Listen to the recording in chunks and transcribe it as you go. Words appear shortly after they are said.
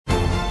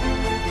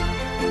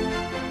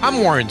I'm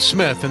Warren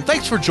Smith, and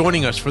thanks for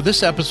joining us for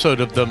this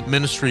episode of the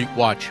Ministry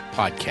Watch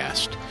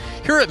podcast.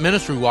 Here at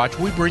Ministry Watch,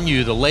 we bring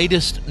you the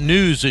latest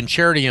news in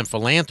charity and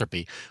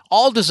philanthropy,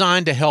 all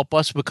designed to help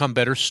us become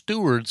better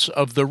stewards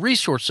of the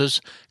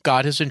resources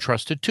God has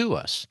entrusted to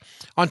us.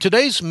 On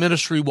today's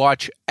Ministry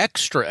Watch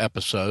Extra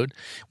episode,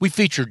 we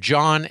feature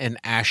John and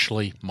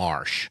Ashley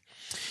Marsh.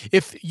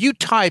 If you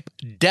type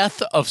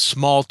Death of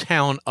Small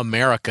Town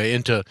America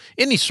into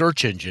any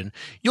search engine,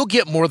 you'll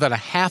get more than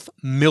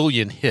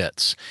 500,000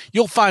 hits.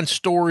 You'll find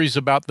stories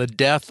about the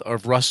death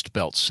of Rust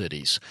Belt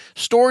cities,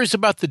 stories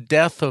about the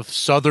death of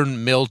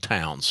southern mill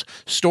towns,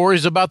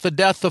 stories about the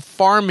death of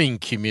farming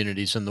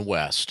communities in the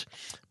West.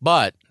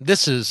 But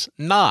this is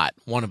not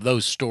one of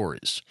those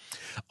stories.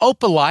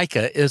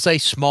 Opelika is a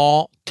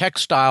small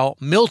textile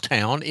mill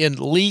town in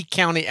Lee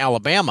County,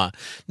 Alabama,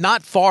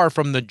 not far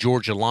from the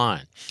Georgia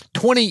line.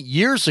 20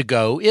 years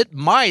ago, it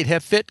might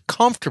have fit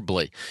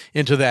comfortably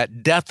into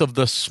that death of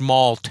the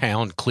small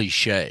town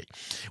cliche.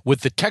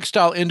 With the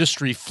textile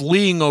industry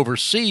fleeing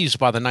overseas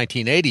by the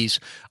 1980s,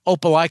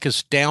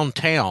 Opelika's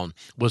downtown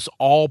was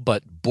all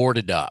but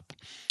boarded up.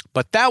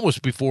 But that was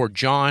before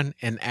John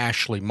and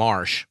Ashley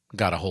Marsh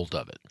got a hold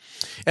of it.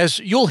 As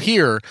you'll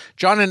hear,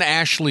 John and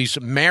Ashley's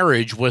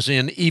marriage was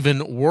in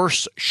even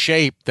worse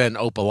shape than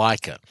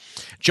Opelika.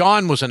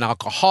 John was an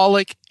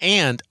alcoholic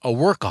and a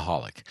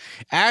workaholic.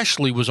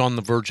 Ashley was on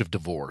the verge of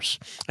divorce,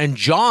 and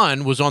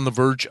John was on the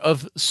verge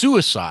of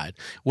suicide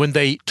when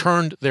they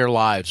turned their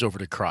lives over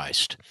to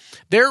Christ.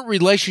 Their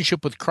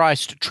relationship with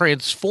Christ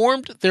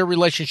transformed their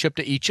relationship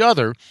to each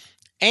other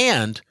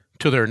and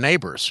to their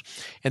neighbors.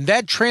 And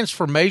that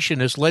transformation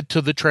has led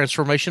to the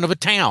transformation of a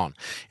town.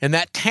 And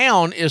that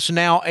town is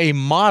now a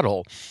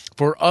model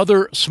for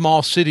other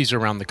small cities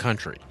around the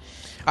country.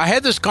 I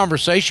had this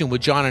conversation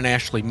with John and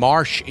Ashley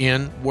Marsh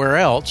in, where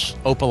else?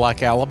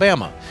 Opelika,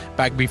 Alabama,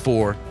 back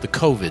before the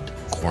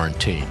COVID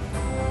quarantine.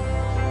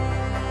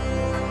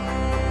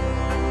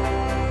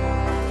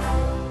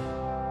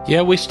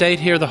 Yeah, we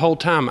stayed here the whole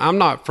time. I'm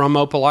not from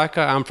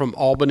Opelika. I'm from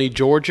Albany,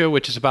 Georgia,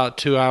 which is about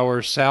 2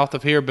 hours south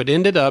of here, but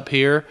ended up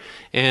here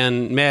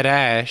and met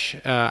Ash.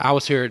 I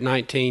was here at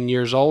 19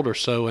 years old or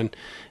so, and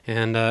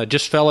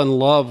just fell in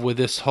love with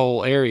this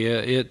whole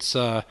area. It's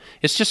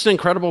just an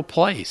incredible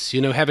place.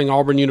 You know, having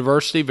Auburn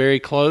University very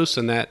close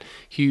and that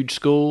huge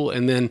school,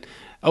 and then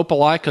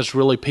Opelika's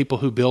really people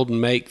who build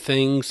and make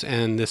things,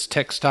 and this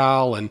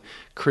textile and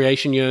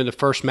creation. You know, the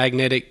first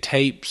magnetic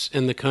tapes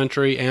in the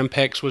country.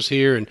 Ampex was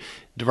here, and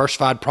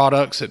Diversified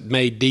Products that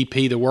made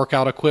DP the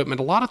workout equipment.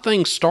 A lot of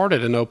things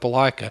started in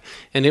Opelika,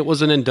 and it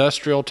was an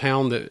industrial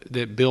town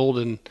that build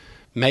and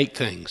make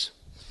things.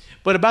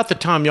 But about the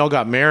time y'all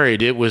got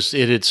married, it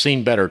had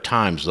seen better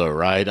times, though,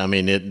 right? I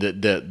mean,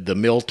 the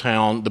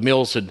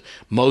mills had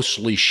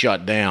mostly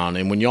shut down,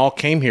 and when y'all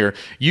came here,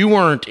 you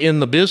weren't in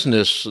the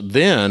business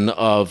then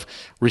of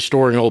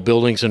restoring old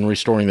buildings and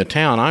restoring the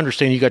town. I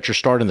understand you got your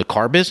start in the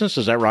car business.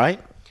 Is that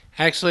right?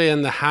 Actually,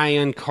 in the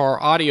high-end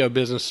car audio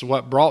business is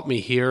what brought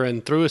me here,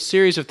 and through a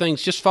series of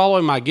things, just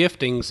following my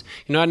giftings,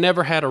 you know, I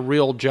never had a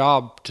real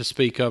job to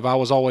speak of. I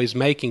was always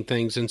making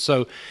things, and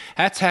so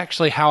that's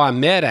actually how I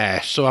met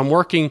Ash. So I'm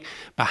working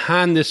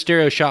behind this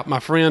stereo shop. My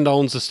friend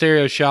owns the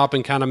stereo shop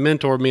and kind of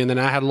mentored me, and then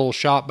I had a little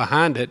shop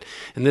behind it,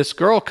 and this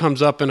girl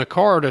comes up in a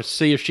car to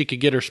see if she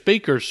could get her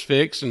speakers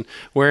fixed, and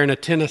wearing a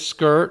tennis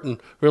skirt and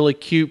really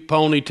cute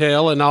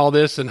ponytail and all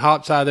this, and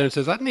hops out there and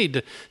says, "I need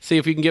to see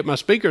if you can get my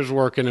speakers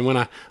working." And when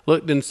I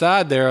looked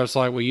inside there, I was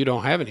like, "Well, you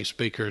don't have any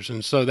speakers."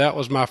 And so that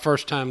was my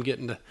first time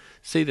getting to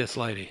see this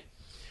lady.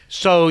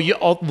 So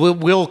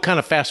we'll kind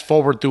of fast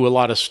forward through a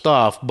lot of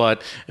stuff,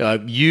 but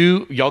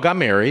y'all got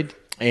married,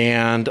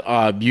 and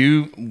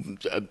you,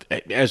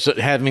 as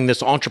having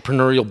this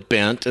entrepreneurial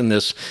bent and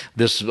this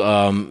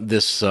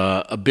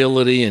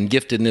ability and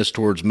giftedness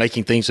towards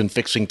making things and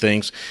fixing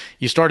things,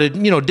 you started,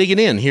 digging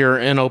in here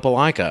in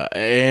Opelika.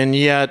 And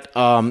yet,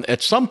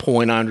 at some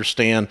point, I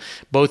understand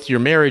both your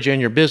marriage and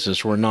your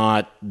business were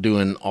not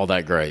doing all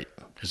that great.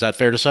 Is that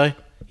fair to say?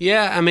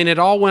 Yeah, I mean, it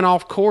all went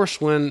off course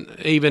when,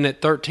 even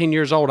at 13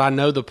 years old, I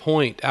know the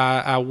point.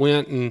 I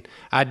went and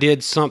I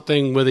did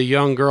something with a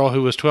young girl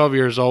who was 12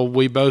 years old.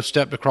 We both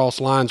stepped across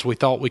lines we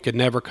thought we could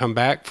never come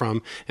back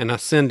from, and I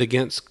sinned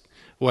against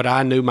what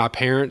I knew, my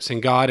parents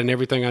and God and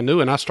everything I knew,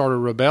 and I started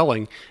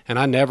rebelling, and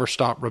I never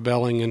stopped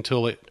rebelling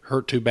until it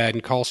hurt too bad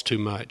and cost too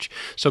much.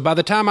 So by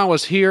the time I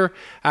was here,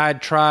 I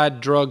had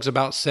tried drugs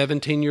about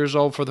 17 years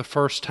old for the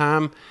first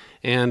time,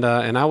 and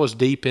I was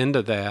deep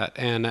into that,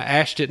 and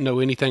Ash didn't know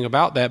anything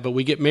about that, but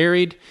we get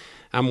married.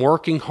 I'm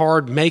working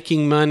hard,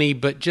 making money,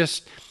 but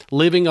just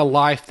living a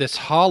life that's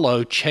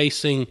hollow,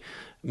 chasing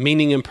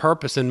meaning and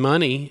purpose and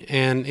money,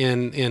 and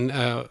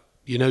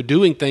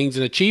doing things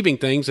and achieving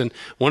things. And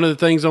one of the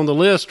things on the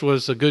list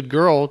was a good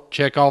girl,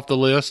 check off the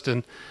list,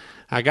 and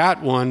I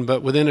got one.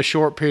 But within a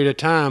short period of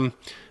time,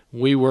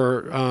 we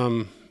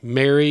were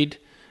married,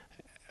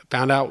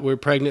 found out we were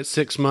pregnant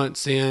 6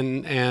 months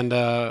in, and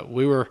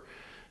we were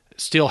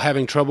still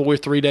having trouble. We were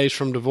 3 days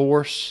from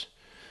divorce.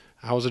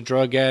 I was a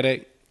drug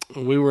addict.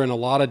 We were in a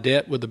lot of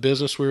debt with the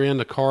business we were in,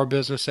 the car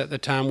business at the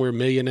time. We were $1.5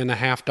 million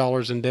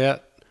in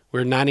debt. We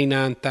were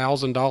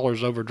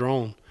 $99,000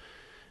 overdrawn.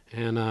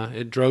 And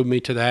it drove me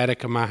to the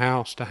attic of my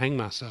house to hang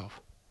myself.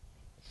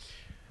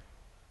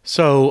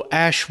 So,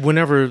 Ash,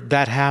 whenever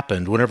that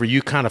happened, whenever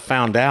you kind of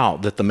found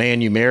out that the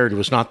man you married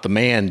was not the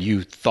man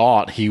you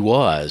thought he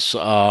was,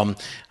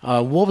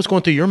 what was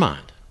going through your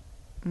mind?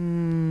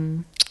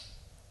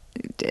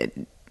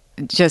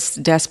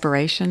 Just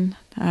desperation.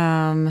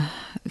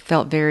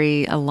 Felt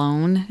very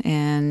alone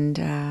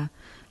and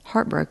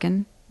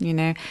heartbroken. You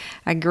know,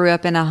 I grew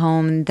up in a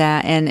home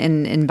that, and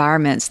in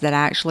environments that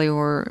actually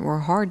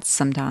were hard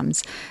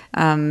sometimes.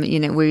 You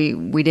know,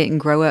 we didn't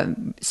grow up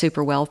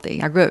super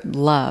wealthy. I grew up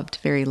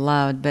very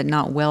loved, but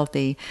not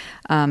wealthy.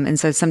 And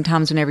so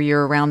sometimes whenever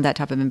you're around that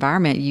type of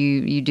environment,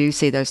 you do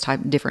see those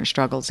different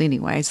struggles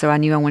anyway. So I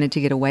knew I wanted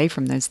to get away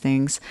from those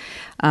things.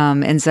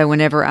 And so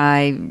whenever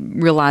I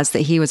realized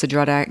that he was a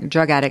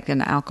drug addict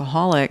and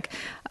alcoholic,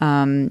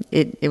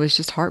 it was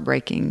just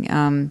heartbreaking.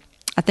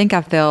 I think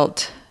I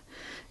felt,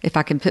 if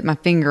I can put my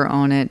finger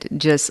on it,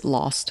 just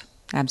lost,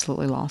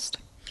 absolutely lost.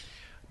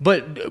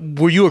 But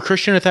were you a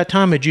Christian at that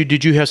time?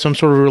 Did you have some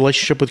sort of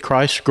relationship with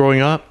Christ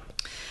growing up?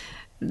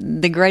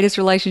 The greatest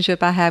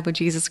relationship I had with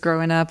Jesus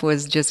growing up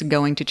was just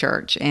going to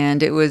church,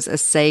 and it was a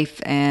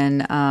safe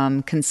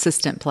and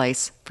consistent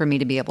place for me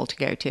to be able to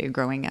go to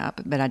growing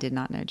up, but I did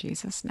not know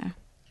Jesus, no.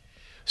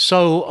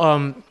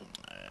 So,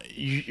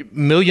 $1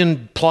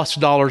 million+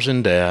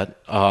 in debt,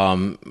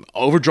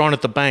 overdrawn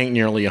at the bank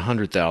nearly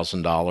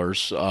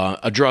 $100,000,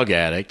 a drug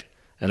addict,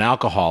 an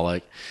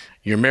alcoholic.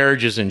 Your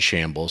marriage is in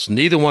shambles.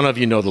 Neither one of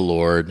you know the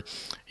Lord.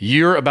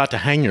 You're about to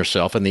hang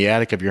yourself in the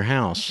attic of your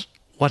house.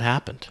 What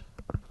happened?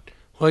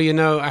 Well, you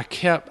know,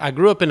 I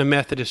grew up in a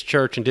Methodist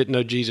church and didn't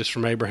know Jesus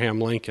from Abraham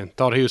Lincoln.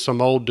 Thought he was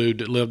some old dude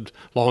that lived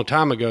a long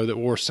time ago that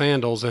wore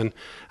sandals. And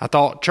I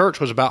thought church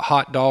was about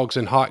hot dogs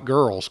and hot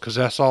girls because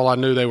that's all I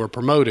knew they were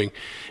promoting.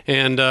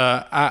 And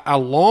I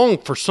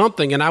longed for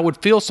something, and I would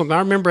feel something. I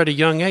remember at a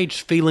young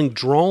age feeling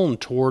drawn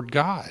toward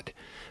God.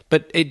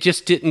 But it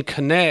just didn't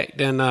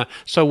connect. And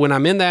so when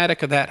I'm in the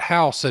attic of that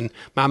house and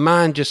my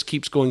mind just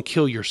keeps going,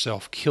 kill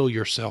yourself, kill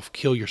yourself,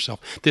 kill yourself.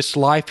 This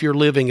life you're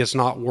living is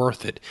not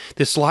worth it.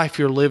 This life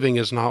you're living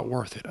is not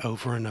worth it,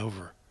 over and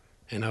over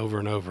and over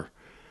and over.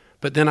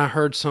 But then I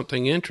heard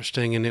something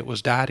interesting, and it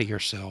was die to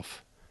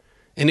yourself.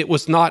 And it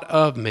was not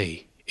of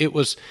me. It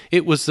was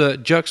a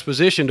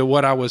juxtaposition to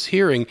what I was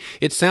hearing.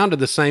 It sounded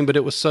the same, but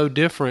it was so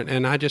different.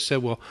 And I just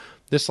said, well,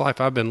 this life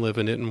I've been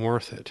living isn't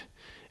worth it.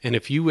 And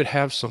if you would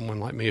have someone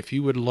like me, if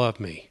you would love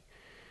me,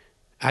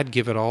 I'd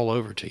give it all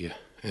over to you.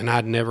 And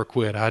I'd never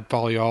quit. I'd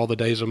follow you all the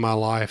days of my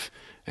life,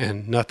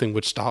 and nothing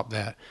would stop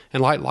that.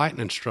 And like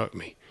lightning struck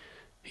me.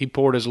 He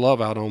poured his love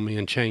out on me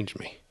and changed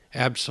me.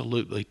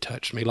 Absolutely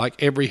touched me.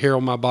 Like every hair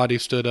on my body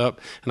stood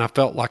up, and I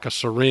felt like a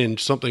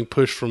syringe, something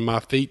pushed from my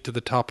feet to the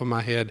top of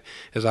my head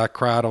as I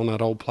cried on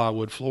that old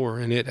plywood floor,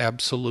 and it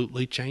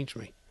absolutely changed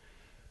me.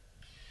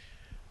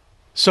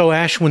 So,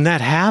 Ash, when that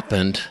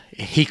happened,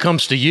 he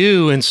comes to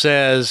you and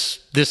says,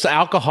 this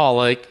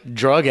alcoholic,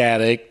 drug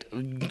addict,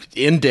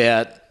 in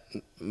debt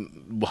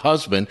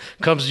husband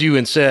comes to you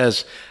and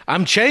says,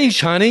 I'm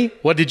changed, honey.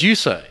 What did you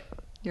say?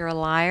 You're a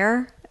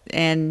liar.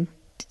 And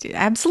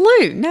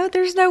absolute. No,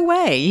 there's no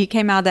way. He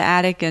came out of the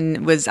attic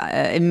and was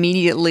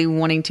immediately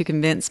wanting to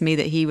convince me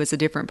that he was a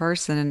different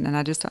person. And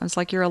I was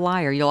like, you're a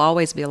liar. You'll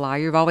always be a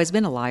liar. You've always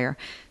been a liar.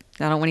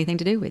 I don't want anything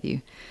to do with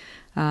you.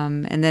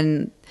 And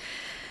then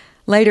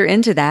later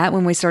into that,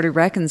 when we started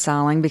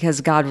reconciling,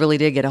 because God really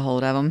did get a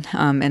hold of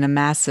him in a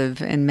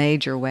massive and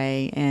major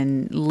way,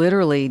 and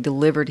literally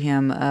delivered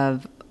him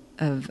of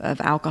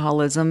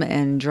alcoholism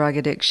and drug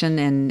addiction,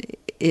 and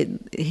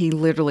he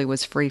literally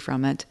was free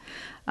from it.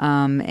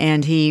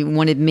 And he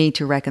wanted me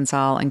to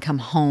reconcile and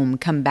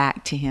come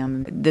back to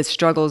him. The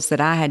struggles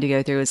that I had to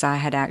go through is I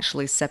had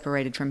actually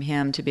separated from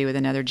him to be with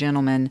another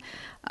gentleman,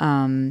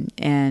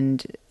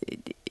 and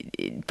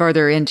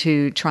further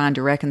into trying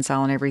to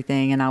reconcile and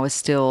everything, and I was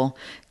still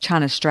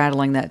kind of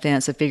straddling that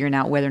fence of figuring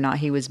out whether or not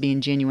he was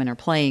being genuine or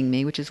playing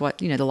me, which is what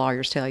the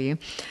lawyers tell you,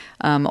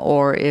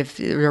 or if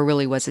there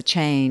really was a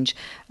change.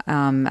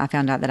 I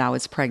found out that I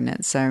was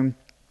pregnant, so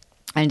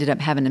I ended up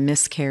having a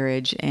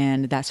miscarriage,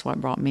 and that's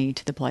what brought me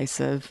to the place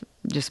of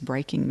just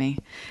breaking me.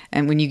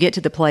 And when you get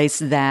to the place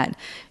that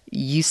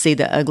you see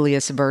the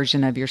ugliest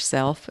version of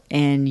yourself,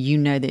 and you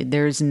know that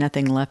there's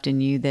nothing left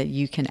in you that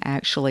you can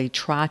actually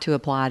try to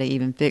apply to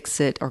even fix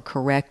it or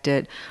correct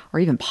it or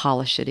even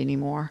polish it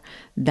anymore,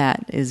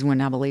 that is when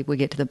I believe we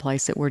get to the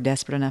place that we're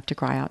desperate enough to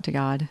cry out to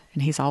God,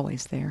 and He's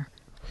always there.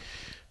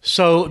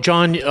 So,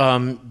 John,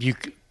 you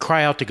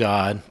cry out to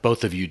God,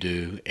 both of you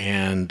do,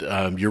 and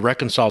you're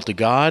reconciled to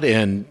God,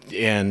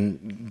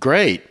 and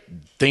great,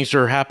 things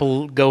are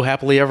go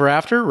happily ever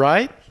after,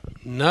 right?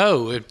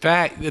 No, in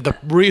fact,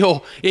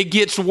 it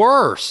gets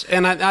worse.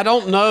 And I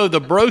don't know, the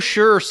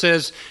brochure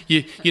says,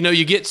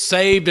 you get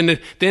saved and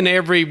then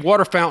every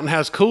water fountain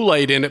has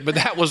Kool-Aid in it, but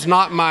that was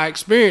not my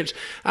experience.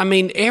 I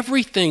mean,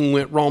 everything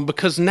went wrong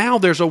because now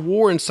there's a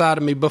war inside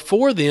of me.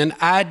 Before then,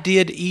 I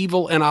did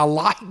evil and I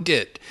liked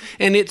it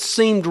and it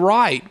seemed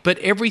right, but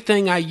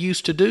everything I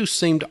used to do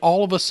seemed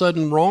all of a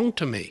sudden wrong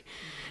to me.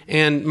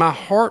 And my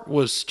heart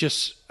was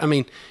just,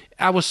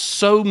 I was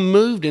so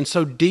moved and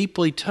so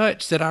deeply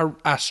touched that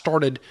I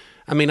started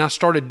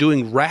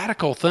doing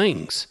radical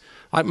things.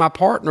 Like my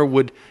partner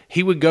would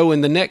go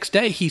in the next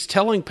day, he's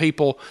telling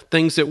people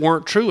things that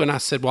weren't true. And I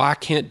said, well, I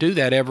can't do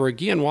that ever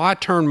again. Well, I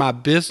turned my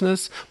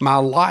business, my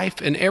life,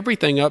 and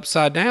everything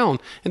upside down.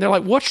 And they're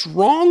like, what's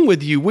wrong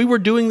with you? We were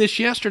doing this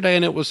yesterday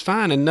and it was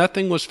fine, and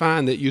nothing was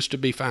fine that used to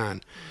be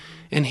fine.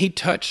 And he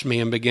touched me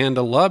and began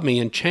to love me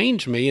and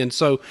change me. And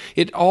so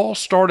it all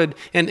started,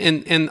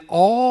 and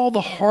all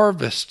the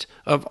harvest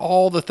of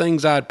all the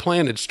things I had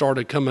planted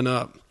started coming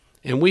up.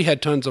 And we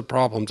had tons of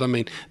problems.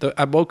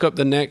 I woke up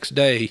the next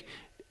day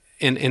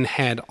and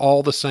had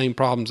all the same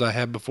problems I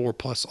had before,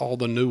 plus all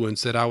the new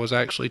ones, that I was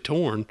actually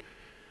torn,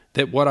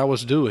 that what I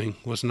was doing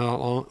was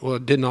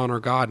didn't honor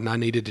God, and I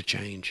needed to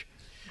change.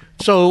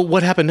 So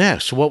what happened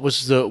next? What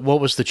was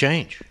the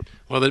change?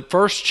 Well, the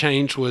first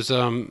change was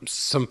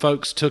some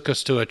folks took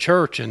us to a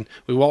church, and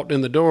we walked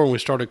in the door and we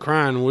started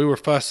crying, and we were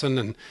fussing,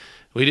 and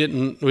we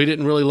didn't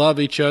really love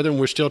each other, and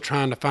we're still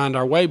trying to find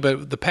our way.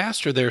 But the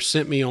pastor there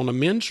sent me on a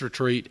men's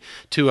retreat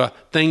to a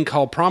thing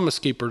called Promise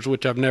Keepers,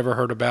 which I've never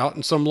heard about,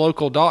 and some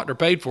local doctor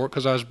paid for it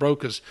because I was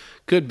broke as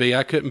could be.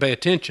 I couldn't pay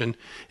attention.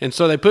 And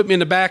so they put me in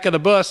the back of the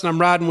bus, and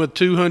I'm riding with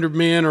 200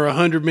 men or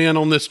 100 men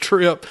on this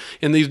trip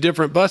in these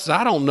different buses.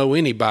 I don't know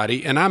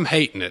anybody, and I'm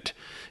hating it.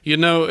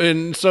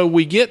 And so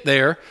we get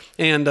there,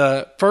 and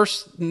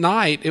first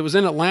night, it was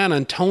in Atlanta,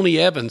 and Tony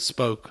Evans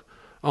spoke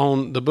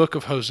on the book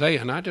of Hosea,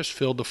 and I just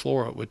filled the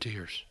floor up with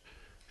tears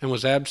and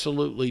was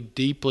absolutely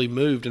deeply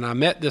moved. And I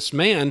met this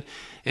man,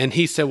 and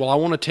he said, well, I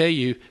want to tell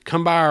you,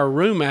 come by our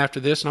room after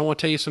this, and I want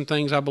to tell you some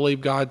things I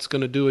believe God's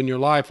going to do in your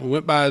life. We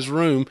went by his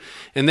room,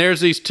 and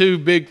there's these two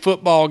big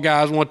football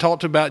guys want to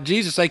talk to about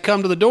Jesus. They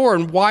come to the door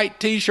in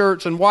white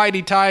T-shirts and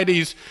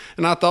whitey-tighties,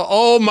 and I thought,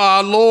 oh, my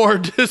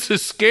Lord, this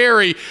is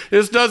scary.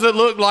 This doesn't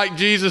look like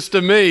Jesus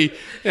to me.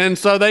 And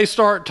so they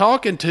start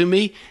talking to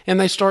me, and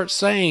they start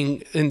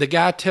saying, and the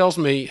guy tells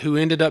me, who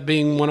ended up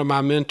being one of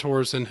my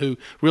mentors and who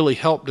really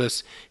helped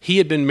us, he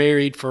had been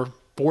married for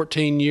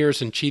 14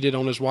 years and cheated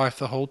on his wife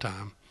the whole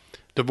time.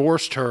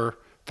 Divorced her.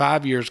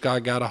 5 years,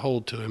 God got a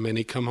hold to him, and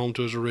he come home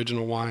to his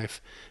original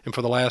wife. And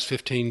for the last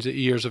 15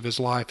 years of his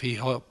life, he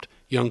helped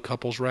young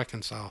couples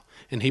reconcile.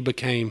 And he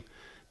became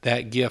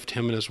that gift,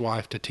 him and his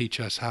wife, to teach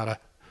us how to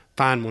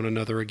find one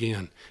another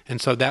again.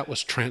 And so that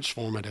was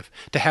transformative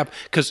to have,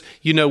 because,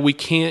 we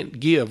can't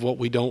give what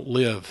we don't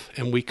live,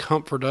 and we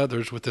comfort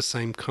others with the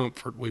same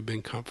comfort we've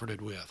been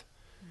comforted with.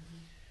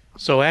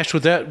 So, Ash,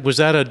 was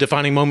that a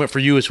defining moment for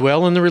you as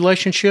well in the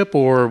relationship,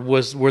 or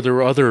were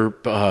there other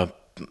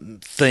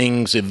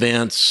things,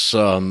 events,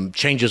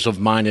 changes of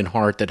mind and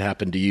heart that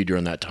happened to you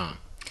during that time?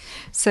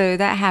 So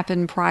that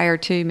happened prior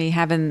to me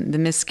having the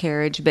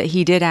miscarriage, but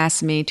he did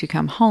ask me to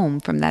come home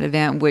from that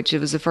event, which it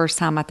was the first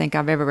time I think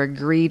I've ever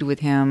agreed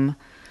with him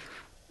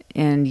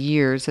in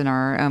years in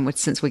our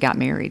since we got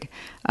married.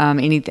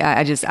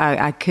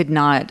 I could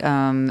not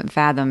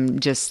fathom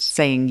just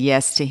saying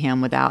yes to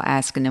him without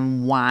asking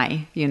him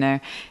why,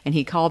 And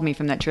he called me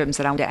from that trip and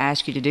said, I want to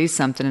ask you to do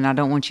something, and I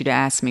don't want you to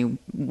ask me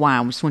why.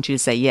 I just want you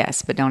to say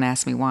yes, but don't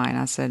ask me why. And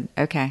I said,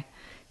 okay.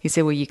 He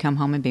said, will you come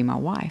home and be my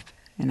wife?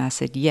 And I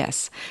said,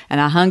 yes. And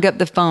I hung up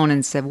the phone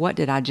and said, what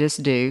did I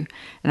just do?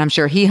 And I'm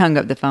sure he hung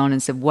up the phone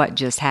and said, what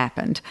just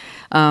happened?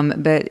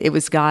 But it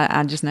was God.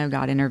 I just know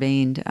God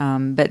intervened.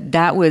 But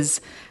that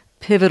was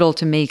pivotal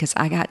to me because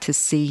I got to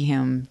see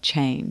him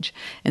change.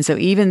 And so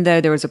even though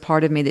there was a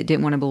part of me that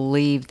didn't want to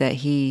believe that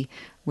he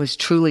was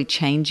truly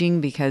changing,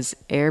 because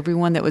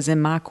everyone that was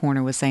in my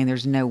corner was saying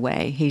there's no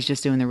way, he's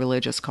just doing the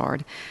religious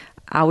card.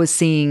 I was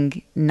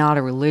seeing not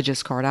a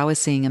religious card. I was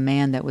seeing a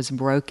man that was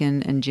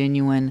broken and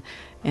genuine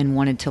and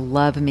wanted to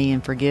love me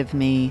and forgive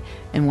me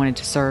and wanted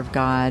to serve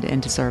God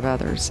and to serve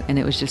others. And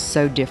it was just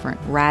so different,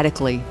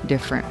 radically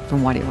different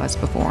from what it was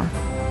before.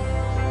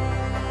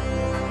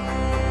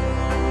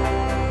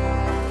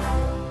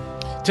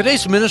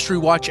 Today's Ministry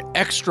Watch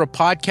Extra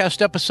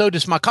podcast episode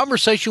is my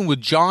conversation with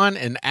John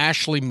and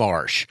Ashley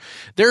Marsh.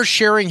 They're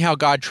sharing how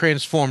God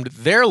transformed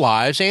their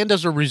lives and,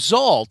 as a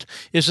result,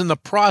 is in the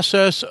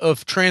process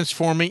of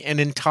transforming an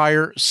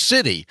entire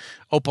city,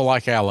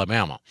 Opelika,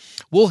 Alabama.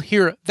 We'll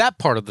hear that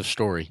part of the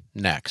story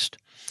next.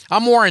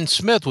 I'm Warren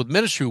Smith with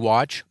Ministry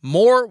Watch.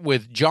 More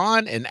with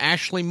John and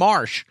Ashley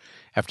Marsh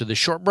after this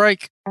short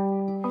break.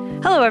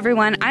 Hello,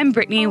 everyone. I'm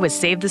Brittany with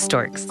Save the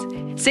Storks.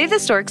 Save the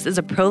Storks is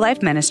a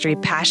pro-life ministry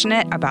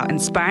passionate about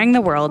inspiring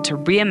the world to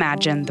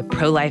reimagine the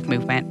pro-life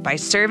movement by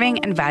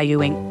serving and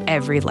valuing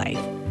every life.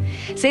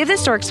 Save the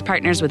Storks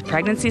partners with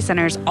pregnancy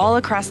centers all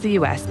across the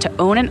U.S. to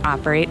own and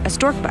operate a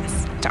stork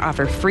bus to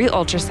offer free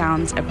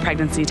ultrasounds and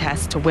pregnancy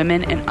tests to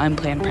women in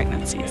unplanned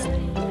pregnancies.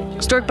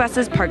 Stork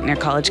buses park near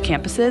college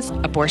campuses,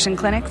 abortion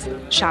clinics,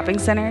 shopping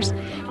centers,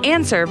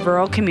 and serve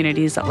rural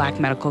communities that lack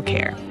medical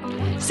care.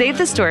 Save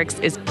the Storks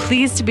is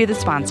pleased to be the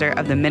sponsor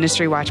of the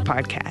Ministry Watch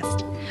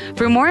podcast.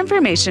 For more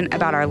information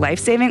about our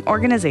life-saving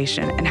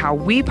organization and how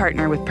we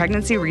partner with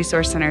pregnancy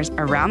resource centers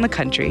around the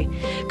country,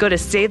 go to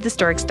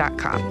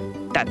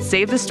SaveTheStorks.com. That's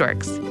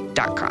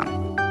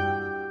SaveTheStorks.com.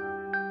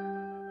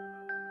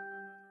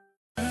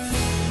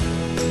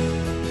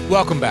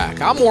 Welcome back.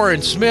 I'm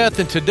Warren Smith,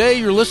 and today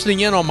you're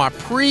listening in on my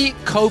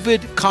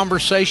pre-COVID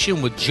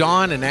conversation with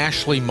John and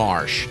Ashley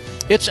Marsh.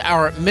 It's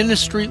our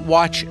Ministry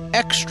Watch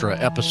Extra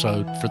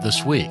episode for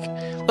this week.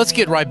 Let's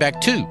get right back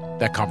to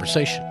that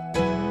conversation.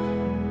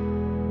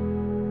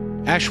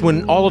 Ash,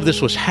 when all of this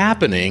was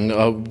happening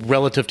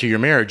relative to your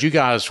marriage, you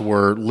guys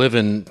were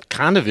living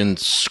kind of in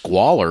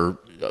squalor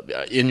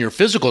in your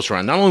physical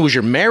surroundings. Not only was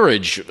your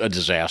marriage a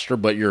disaster,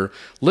 but your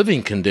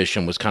living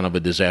condition was kind of a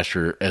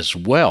disaster as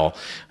well.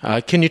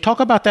 Can you talk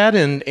about that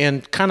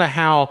and kind of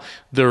how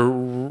the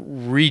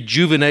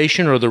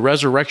rejuvenation or the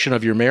resurrection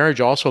of your marriage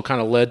also kind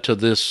of led to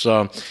this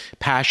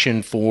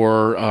passion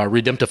for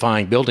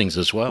redemptifying buildings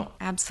as well?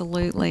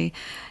 Absolutely.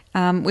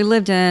 We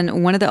lived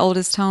in one of the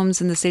oldest homes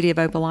in the city of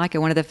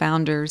Opelika, one of the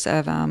founders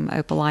of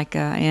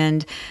Opelika,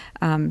 and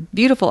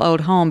beautiful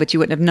old home, but you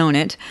wouldn't have known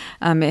it.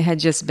 It had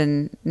just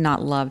been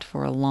not loved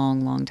for a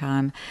long, long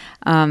time.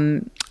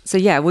 So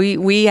yeah,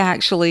 we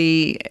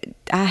actually,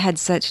 I had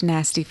such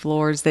nasty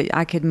floors that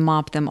I could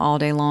mop them all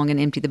day long and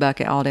empty the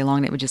bucket all day long,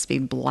 and it would just be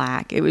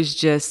black. It was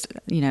just,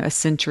 a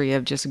century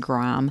of just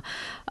grime.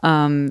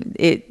 Old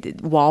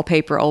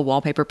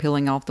wallpaper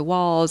peeling off the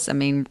walls. I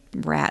mean,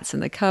 rats in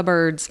the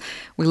cupboards.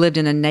 We lived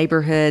in a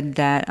neighborhood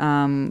that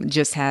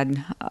just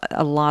had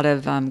a lot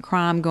of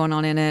crime going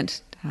on in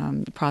it.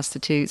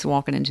 Prostitutes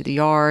walking into the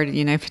yard,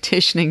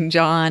 petitioning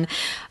John.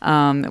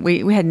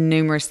 We had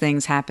numerous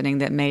things happening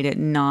that made it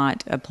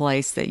not a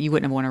place that you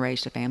wouldn't have wanted to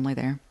raise a family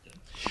there.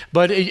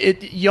 But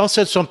y'all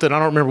said something, I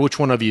don't remember which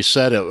one of you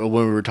said it when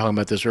we were talking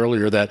about this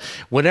earlier, that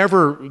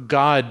whenever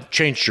God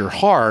changed your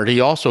heart, he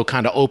also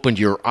kind of opened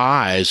your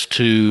eyes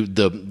to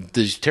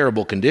these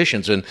terrible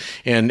conditions. And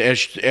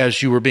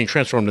as you were being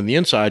transformed on the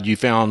inside, you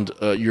found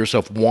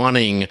yourself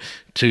wanting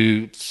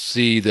to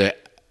see the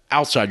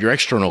outside, your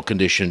external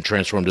condition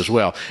transformed as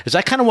well. Is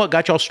that kind of what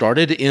got y'all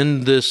started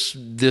in this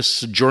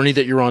journey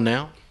that you're on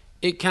now?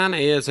 It kind of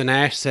is, and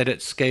Ash said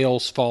it,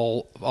 scales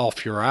fall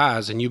off your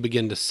eyes and you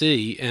begin to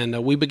see.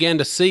 And we began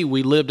to see,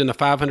 we lived in a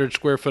 500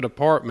 square foot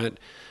apartment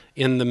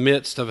in the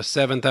midst of a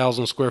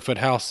 7,000 square foot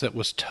house that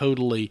was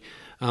totally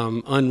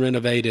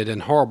unrenovated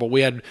and horrible.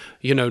 We had,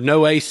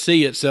 no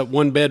AC except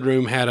one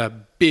bedroom had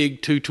a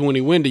big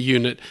 220 window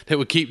unit that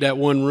would keep that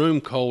one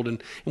room cold.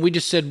 And we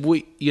just said,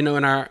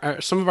 and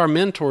some of our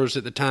mentors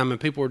at the time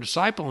and people were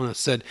discipling us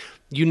said,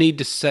 you need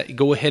to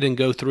go ahead and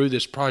go through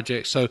this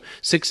project. So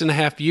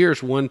 6.5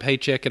 years, one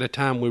paycheck at a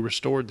time, we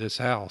restored this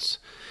house.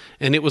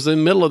 And it was in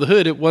the middle of the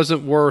hood. It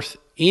wasn't worth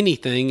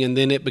anything, and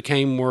then it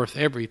became worth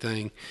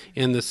everything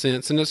in the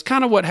sense. And it's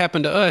kind of what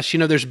happened to us.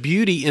 There's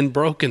beauty in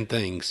broken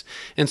things,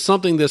 and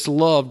something that's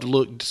loved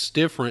looks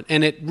different.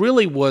 And it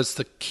really was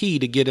the key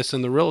to get us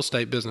in the real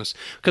estate business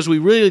because we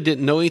really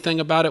didn't know anything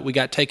about it. We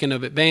got taken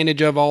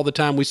advantage of all the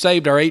time. We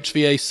saved our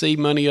HVAC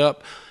money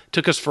up.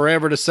 Took us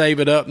forever to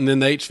save it up, and then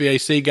the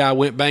HVAC guy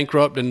went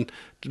bankrupt and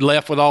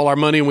left with all our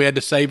money, and we had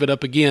to save it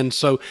up again.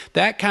 So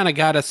that kind of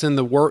got us in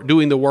the work,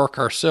 doing the work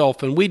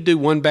ourselves. And we'd do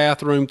one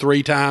bathroom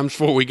 3 times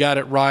before we got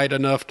it right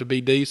enough to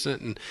be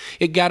decent, and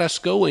it got us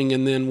going.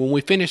 And then when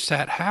we finished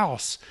that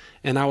house,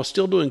 and I was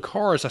still doing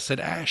cars, I said,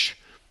 Ash,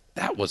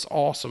 that was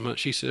awesome.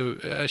 She said,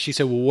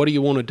 well, what do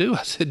you want to do?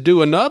 I said,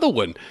 do another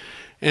one.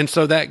 And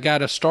so that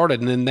got us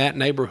started. And in that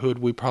neighborhood,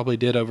 we probably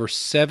did over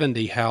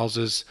 70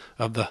 houses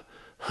of the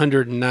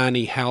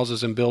 190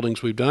 houses and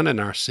buildings we've done in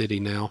our city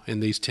now in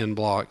these 10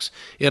 blocks.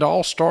 It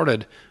all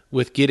started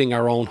with getting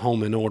our own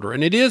home in order.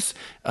 And it is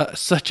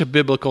such a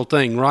biblical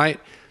thing, right?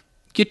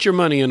 Get your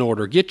money in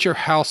order. Get your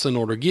house in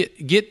order.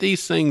 Get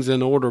these things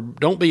in order.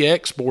 Don't be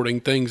exporting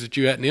things that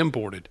you hadn't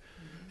imported.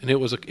 And it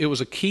was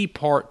a key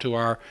part to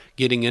our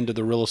getting into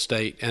the real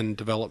estate and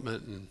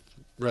development and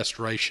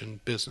restoration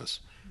business.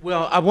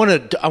 Well, I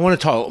want to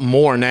talk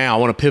more now. I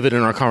want to pivot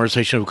in our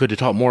conversation, if we could, to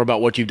talk more about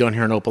what you've done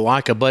here in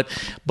Opelika.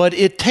 But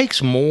it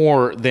takes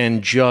more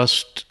than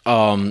just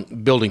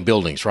building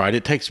buildings, right?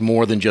 It takes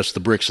more than just the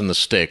bricks and the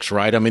sticks,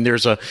 right? I mean,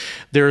 there's an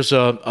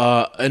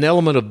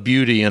element of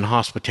beauty and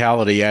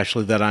hospitality,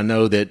 Ashley, that I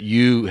know that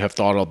you have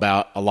thought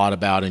a lot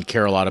about and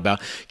care a lot about.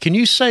 Can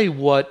you say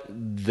what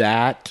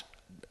that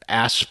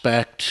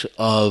aspect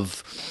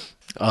of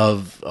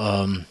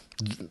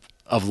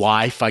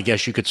life, I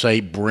guess you could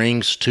say,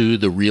 brings to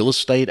the real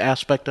estate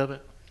aspect of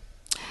it?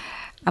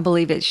 I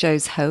believe it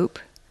shows hope.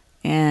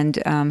 And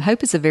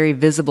hope is a very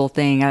visible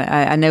thing.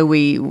 I know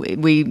we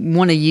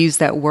want to use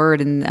that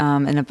word and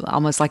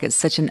almost like it's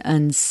such an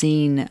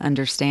unseen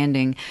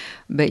understanding,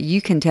 but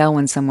you can tell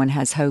when someone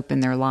has hope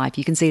in their life.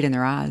 You can see it in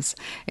their eyes,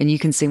 and you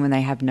can see when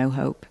they have no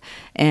hope.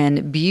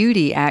 And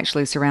beauty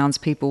actually surrounds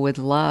people with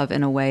love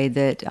in a way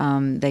that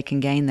they can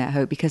gain that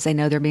hope because they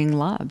know they're being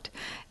loved.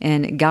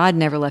 And God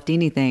never left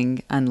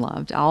anything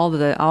unloved. All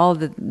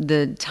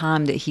the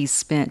time that He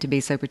spent to be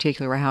so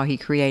particular with how He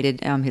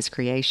created His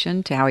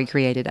creation, to how He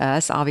created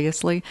us,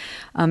 obviously,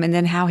 and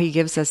then how He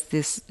gives us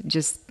this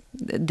just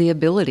the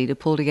ability to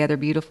pull together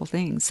beautiful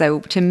things.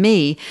 So to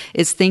me,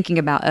 it's thinking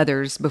about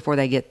others before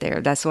they get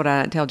there. That's what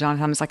I tell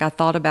Jonathan. It's like, I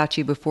thought about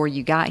you before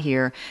you got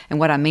here. And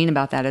what I mean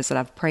about that is that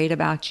I've prayed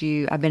about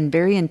you. I've been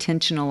very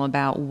intentional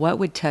about what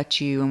would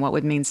touch you and what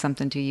would mean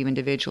something to you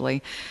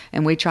individually.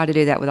 And we try to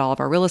do that with all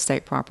of our real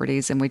estate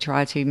properties. And we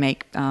try to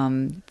make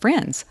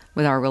friends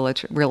with our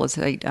real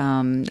estate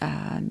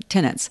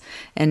tenants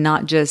and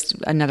not just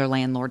another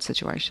landlord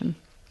situation.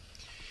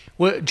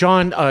 Well,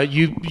 John,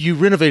 you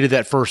renovated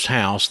that first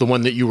house, the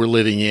one that you were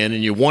living in,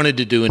 and you wanted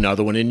to do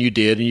another one, and you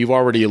did. And you've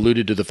already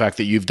alluded to the fact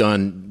that you've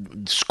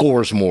done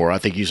scores more. I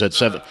think you said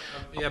 7.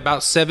 Yeah,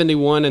 about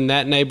 71 in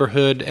that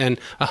neighborhood, and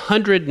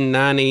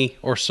 190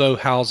 or so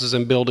houses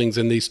and buildings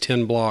in these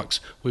 10 blocks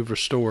we've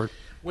restored.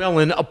 Well,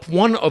 and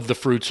one of the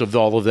fruits of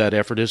all of that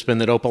effort has been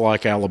that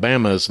Opelika,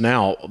 Alabama is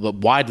now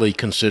widely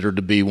considered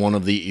to be one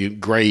of the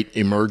great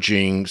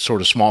emerging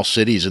sort of small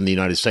cities in the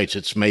United States.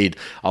 It's made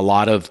a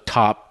lot of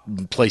top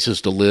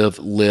places to live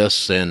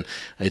lists, and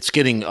it's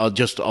getting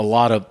just a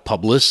lot of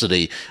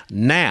publicity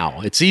now.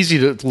 It's easy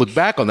to look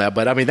back on that,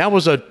 but I mean, that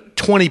was a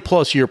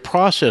 20-plus year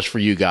process for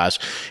you guys.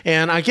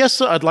 And I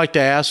guess I'd like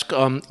to ask,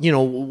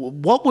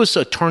 what was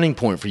a turning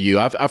point for you?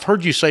 I've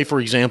heard you say, for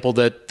example,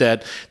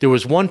 that there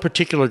was one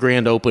particular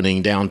grand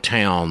opening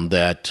downtown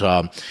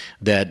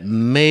that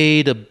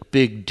made a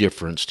big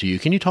difference to you.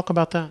 Can you talk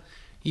about that?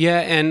 Yeah,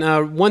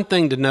 and one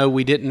thing to know,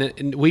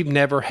 we've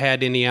never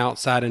had any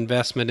outside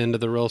investment into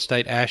the real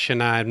estate. Ash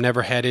and I have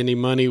never had any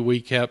money.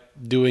 We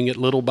kept doing it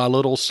little by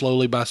little,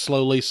 slowly by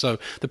slowly. So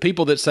the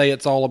people that say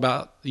it's all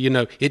about,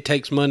 it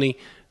takes money,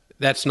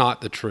 that's not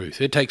the truth.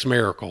 It takes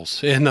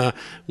miracles. And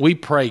we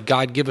pray,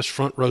 God, give us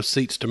front row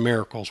seats to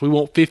miracles. We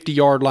want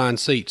 50-yard line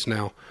seats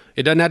now.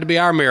 It doesn't have to be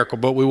our miracle,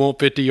 but we want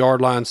 50-yard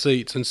line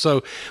seats. And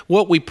so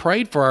what we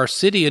prayed for our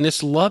city, and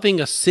it's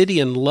loving a city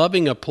and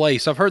loving a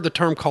place. I've heard the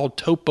term called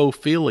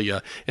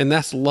topophilia, and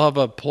that's love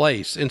of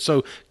place. And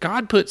so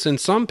God puts in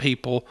some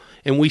people,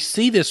 and we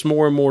see this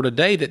more and more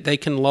today, that they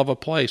can love a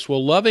place.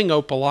 Well, loving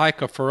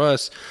Opelika for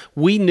us,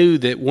 we knew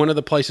that one of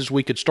the places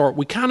we could start,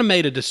 we kind of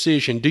made a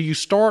decision. Do you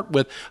start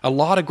with a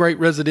lot of great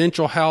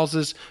residential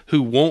houses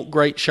who want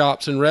great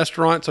shops and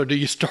restaurants, or do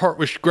you start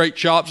with great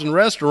shops and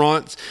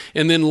restaurants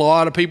and then a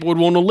lot of people would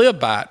want to live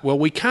by it? Well,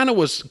 we kind of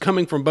was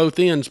coming from both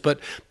ends, but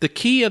the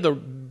key of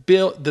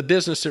the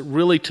business that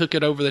really took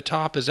it over the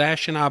top is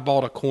Ash and I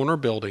bought a corner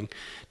building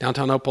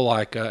downtown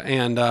Opelika,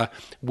 and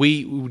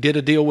we did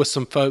a deal with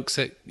some folks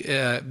that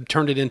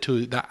turned it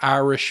into the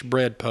Irish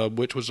Bread Pub,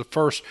 which was the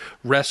first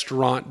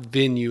restaurant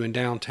venue in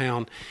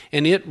downtown.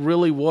 And it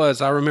really was.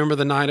 I remember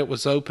the night it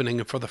was opening,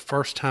 and for the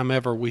first time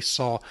ever, we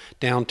saw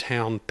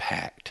downtown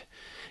packed.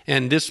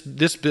 And this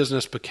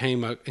business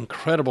became an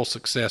incredible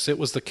success. It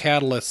was the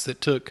catalyst that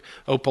took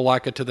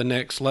Opelika to the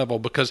next level,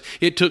 because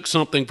it took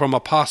something from a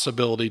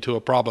possibility to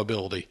a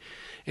probability.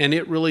 And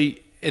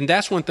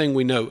that's one thing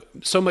we know.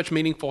 So much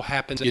meaningful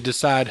happens. You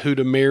decide who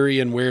to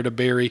marry and where to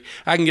bury.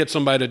 I can get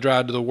somebody to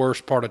drive to the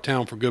worst part of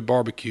town for good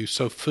barbecue.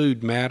 So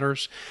food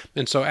matters.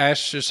 And so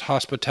Ash's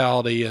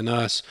hospitality and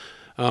us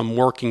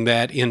working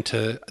that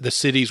into the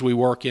cities we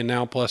work in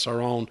now, plus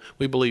our own,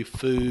 we believe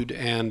food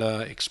and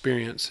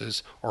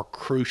experiences are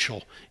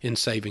crucial in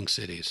saving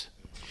cities.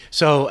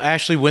 So,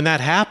 Ashley, when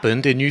that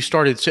happened and you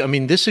started,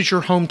 this is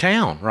your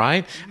hometown,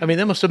 right? I mean,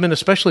 that must have been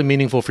especially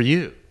meaningful for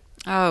you.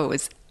 Oh, it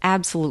was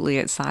absolutely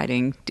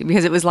exciting,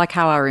 because it was like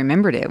how I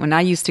remembered it. When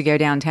I used to go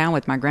downtown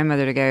with my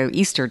grandmother to go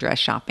Easter dress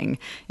shopping,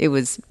 it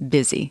was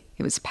busy.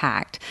 It was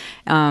packed.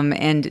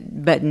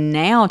 But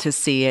now to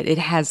see it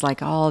has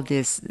like all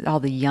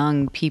the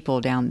young people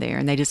down there,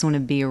 and they just want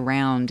to be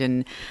around,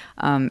 and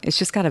it's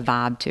just got a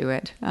vibe to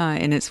it,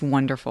 and it's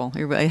wonderful.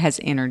 It has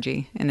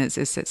energy, and it's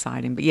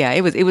exciting. But yeah,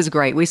 it was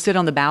great. We stood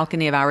on the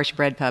balcony of Irish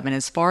Bread Pub, and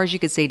as far as you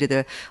could see to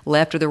the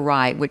left or the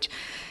right, which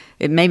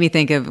it made me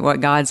think of what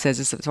God says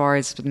as far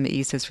as from the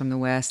east is from the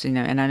west, and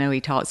I know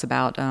He talks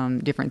about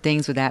different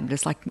things with that, but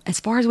it's like as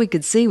far as we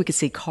could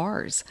see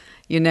cars,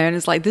 and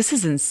it's like, this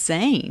is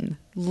insane.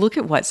 Look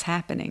at what's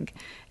happening.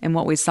 And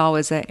what we saw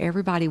is that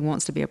everybody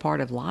wants to be a part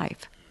of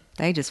life.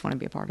 They just want to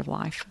be a part of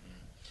life.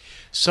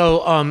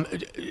 So,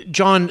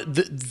 John,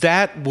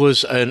 that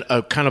was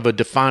a kind of a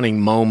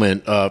defining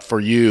moment for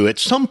you. At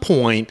some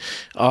point,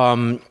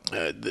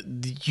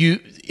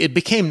 it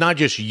became not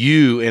just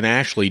you and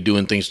Ashley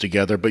doing things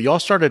together, but y'all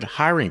started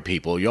hiring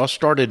people. Y'all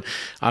started,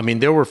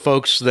 there were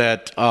folks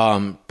that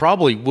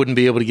probably wouldn't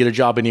be able to get a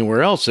job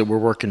anywhere else that were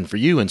working for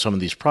you in some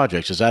of these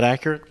projects. Is that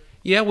accurate?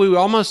 Yeah, we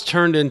almost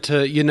turned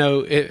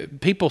into,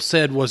 people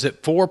said, was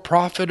it for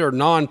profit or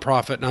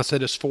non-profit? And I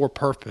said, it's for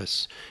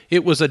purpose.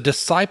 It was a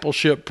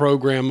discipleship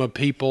program of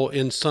people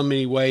in so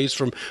many ways,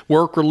 from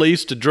work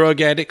release to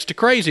drug addicts to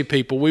crazy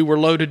people. We were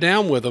loaded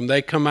down with them.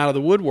 They come out of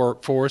the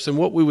woodwork for us. And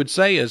what we would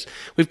say is,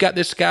 we've got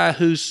this guy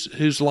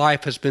whose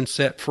life has been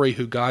set free,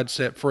 who God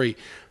set free.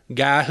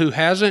 Guy who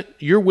hasn't,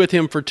 you're with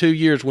him for 2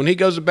 years. When he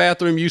goes to the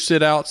bathroom, you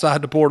sit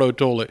outside the porta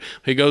toilet.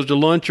 He goes to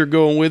lunch, you're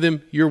going with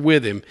him, you're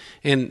with him.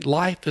 And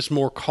life is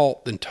more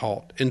caught than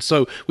taught. And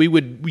so we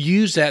would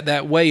use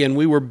that way, and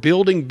we were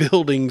building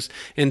buildings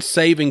and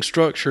saving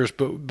structures,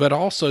 but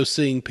also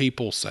seeing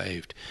people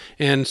saved.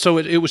 And so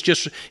it was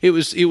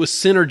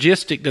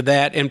synergistic to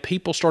that, and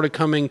people started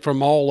coming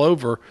from all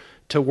over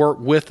to work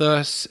with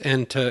us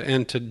and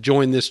to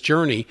join this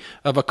journey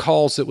of a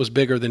cause that was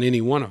bigger than any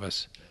one of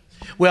us.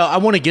 Well, I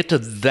want to get to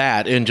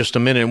that in just a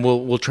minute, and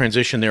we'll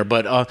transition there.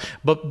 But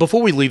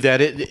before we leave that,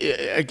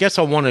 I guess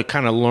I want to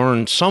kind of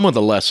learn some of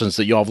the lessons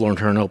that y'all have learned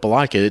here in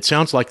Opelika. It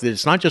sounds like that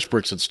it's not just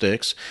bricks and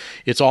sticks;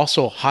 it's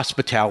also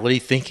hospitality,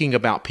 thinking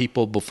about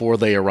people before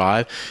they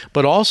arrive,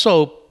 but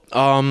also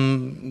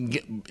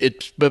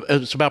it's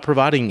about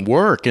providing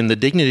work and the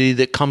dignity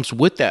that comes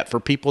with that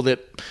for people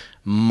that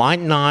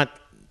might not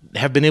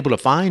have been able to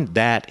find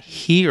that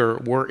here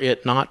were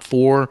it not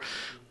for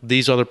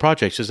these other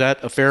projects. Is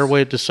that a fair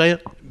way to say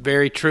it?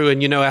 Very true.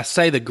 And, I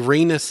say the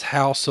greenest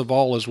house of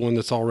all is one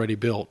that's already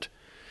built.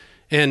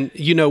 And,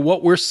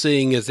 what we're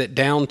seeing is that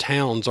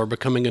downtowns are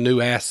becoming a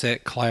new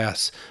asset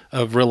class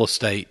of real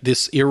estate,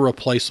 this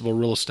irreplaceable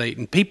real estate.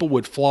 And people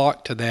would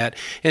flock to that.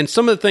 And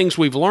some of the things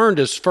we've learned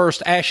is,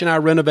 first, Ash and I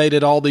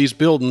renovated all these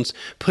buildings,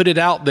 put it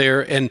out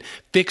there, and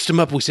fixed them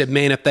up. We said,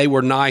 man, if they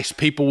were nice,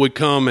 people would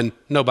come, and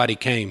nobody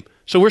came.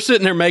 So we're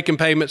sitting there making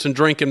payments and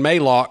drinking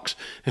Maalox,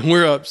 and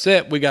we're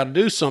upset. We got to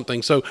do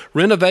something. So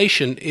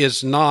renovation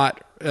is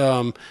not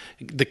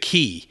the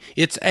key.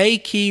 It's a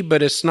key,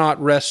 but it's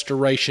not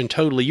restoration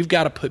totally. You've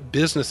got to put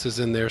businesses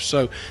in there.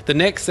 So the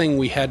next thing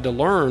we had to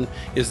learn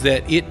is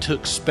that it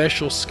took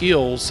special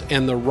skills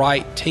and the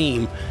right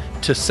team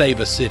to save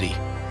a city.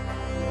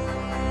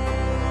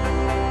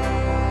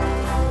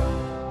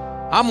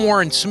 I'm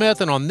Warren Smith,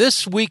 and on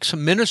this week's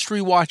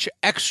Ministry Watch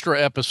Extra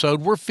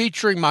episode, we're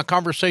featuring my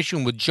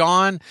conversation with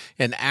John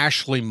and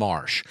Ashley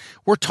Marsh.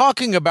 We're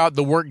talking about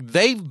the work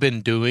they've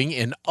been doing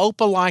in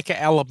Opelika,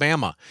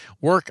 Alabama,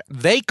 work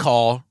they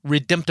call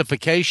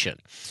redemptification.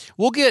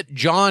 We'll get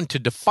John to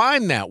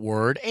define that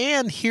word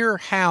and hear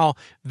how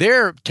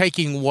they're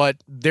taking what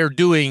they're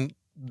doing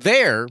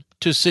there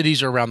to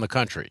cities around the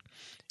country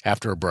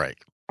after a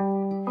break.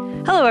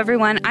 Hello,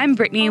 everyone. I'm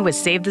Brittany with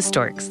Save the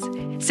Storks.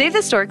 Save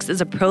the Storks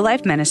is a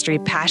pro-life ministry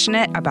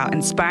passionate about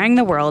inspiring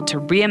the world to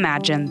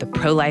reimagine the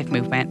pro-life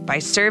movement by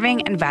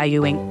serving and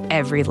valuing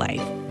every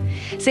life.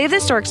 Save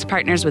the Storks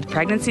partners with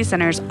pregnancy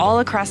centers all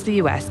across the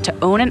U.S. to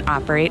own and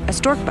operate a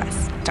stork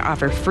bus to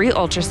offer free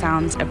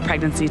ultrasounds and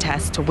pregnancy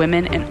tests to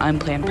women in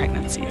unplanned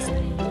pregnancies.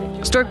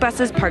 Stork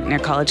buses park near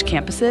college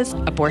campuses,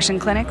 abortion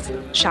clinics,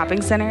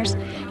 shopping centers,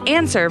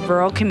 and serve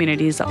rural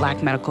communities that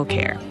lack medical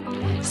care.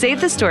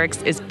 Save the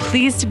Storks is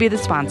pleased to be the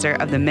sponsor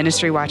of the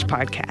Ministry Watch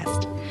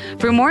podcast.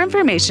 For more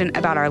information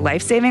about our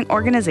life-saving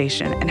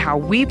organization and how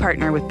we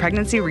partner with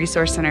pregnancy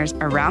resource centers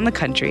around the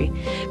country,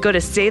 go to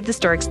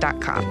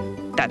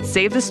SaveTheStorks.com. That's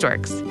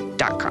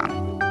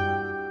SaveTheStorks.com.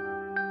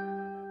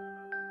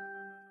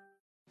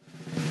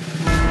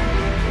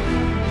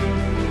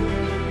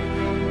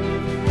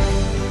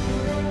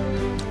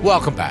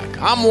 Welcome back.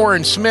 I'm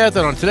Warren Smith,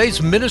 and on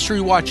today's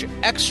Ministry Watch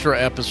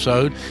Extra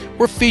episode,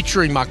 we're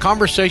featuring my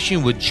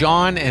conversation with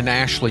John and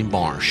Ashley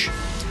Marsh.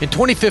 In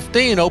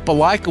 2015,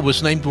 Opelika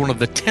was named one of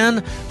the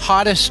 10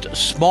 hottest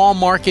small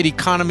market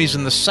economies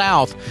in the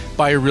South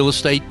by a real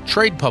estate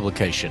trade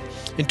publication.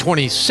 In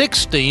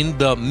 2016,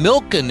 the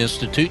Milken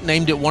Institute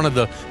named it one of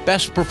the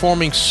best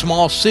performing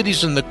small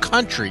cities in the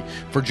country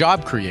for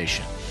job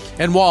creation.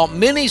 And while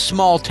many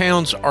small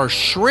towns are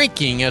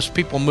shrinking as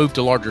people move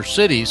to larger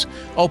cities,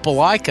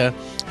 Opelika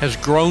has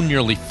grown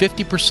nearly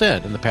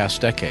 50% in the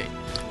past decade.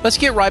 Let's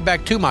get right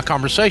back to my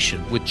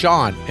conversation with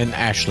John and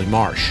Ashley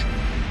Marsh.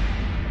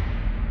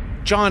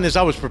 John, as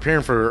I was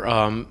preparing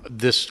for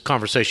this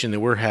conversation that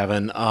we're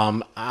having,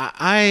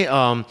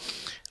 I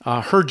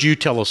heard you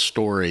tell a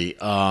story,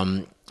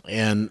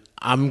 and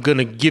I'm going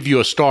to give you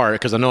a start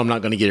because I know I'm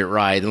not going to get it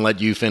right and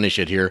let you finish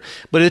it here.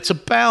 But it's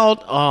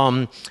about,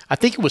 I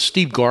think it was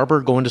Steve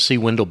Garber going to see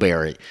Wendell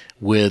Berry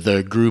with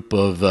a group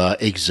of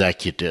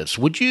executives.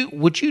 Would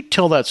you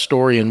tell that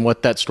story and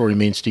what that story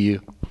means to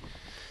you?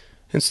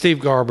 And Steve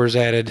Garber's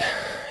added,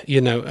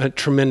 a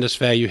tremendous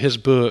value. His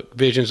book,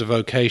 Visions of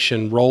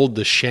Vocation, rolled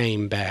the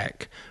shame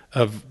back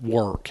of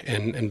work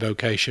and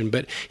vocation.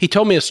 But he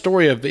told me a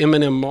story of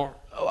Eminem Mark.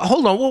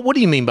 Hold on. What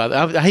do you mean by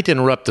that? I hate to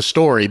interrupt the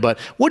story, but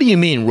what do you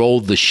mean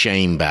rolled the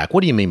shame back?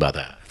 What do you mean by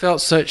that? I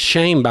felt such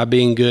shame by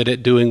being good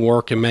at doing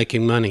work and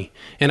making money.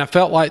 And I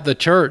felt like the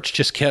church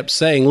just kept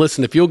saying,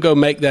 listen, if you'll go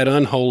make that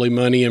unholy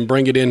money and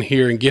bring it in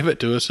here and give it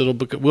to us,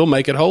 we'll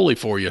make it holy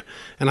for you.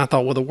 And I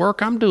thought, well, the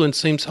work I'm doing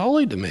seems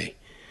holy to me.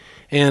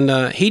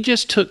 And he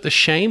just took the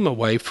shame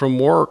away from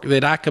work,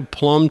 that I could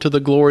plumb to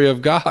the glory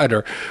of God,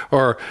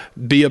 or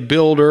be a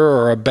builder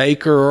or a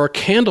baker or a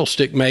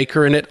candlestick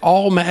maker, and it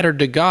all mattered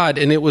to God,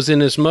 and it was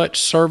in as much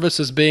service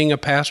as being a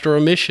pastor or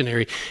a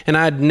missionary. And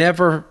I'd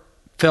never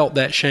felt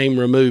that shame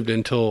removed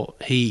until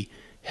he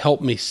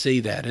helped me see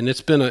that, and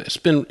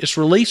it's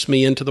released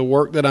me into the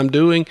work that I'm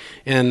doing,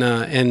 and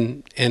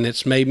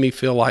it's made me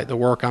feel like the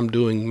work I'm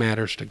doing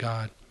matters to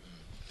God.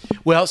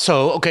 Well,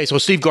 so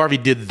Steve Garvey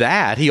did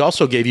that. He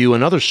also gave you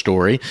another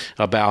story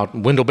about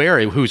Wendell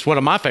Berry, who's one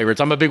of my favorites.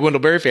 I'm a big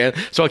Wendell Berry fan,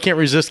 so I can't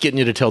resist getting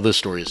you to tell this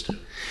story too.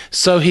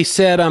 So he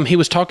said, he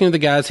was talking to the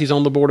guys. He's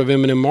on the board of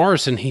M&M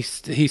Mars, and he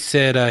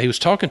said, he was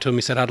talking to him.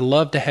 He said, I'd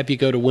love to have you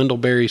go to Wendell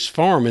Berry's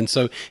farm. And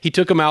so he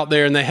took him out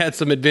there, and they had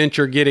some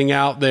adventure getting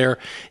out there.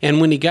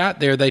 And when he got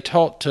there, they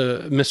talked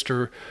to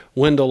Mr.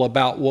 Wendell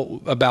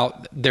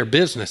about their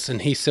business.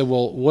 And he said,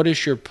 well, what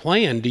is your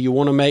plan? Do you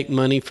want to make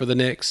money for the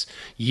next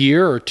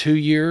year or 2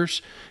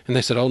 years? And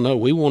they said, oh no,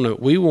 we want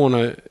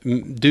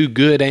to do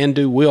good and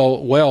do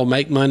well,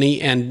 make money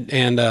and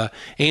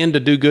to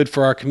do good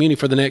for our community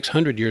for the next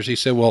 100 years. He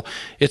said, well,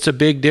 it's a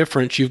big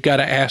difference. You've got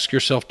to ask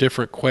yourself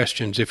different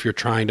questions if you're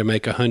trying to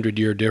make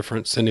 100-year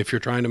difference than if you're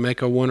trying to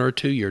make a 1 or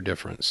 2 year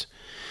difference.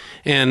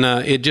 And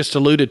it just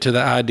alluded to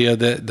the idea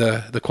that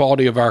the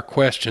quality of our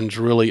questions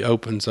really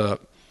opens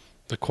up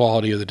the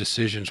quality of the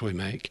decisions we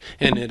make,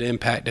 and it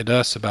impacted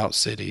us about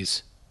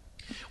cities.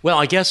 Well,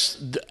 I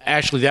guess,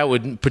 Ashley, that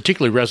would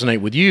particularly resonate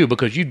with you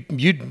because you'd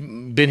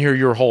been here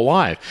your whole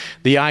life.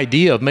 The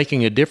idea of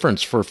making a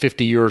difference for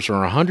 50 years or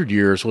 100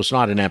 years was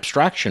not an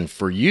abstraction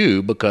for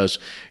you because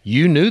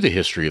you knew the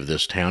history of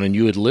this town and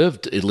you had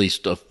lived at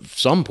least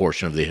some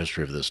portion of the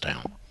history of this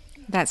town.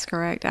 That's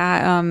correct.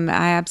 I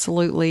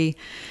absolutely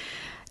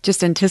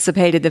just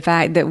anticipated the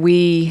fact that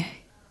we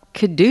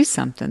could do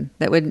something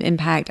that would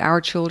impact our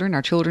children,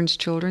 our children's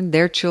children,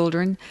 their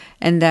children,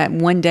 and that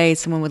one day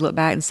someone would look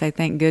back and say,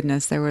 thank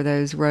goodness there were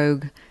those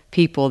rogue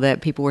people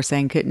that people were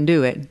saying couldn't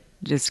do it,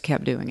 just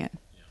kept doing it.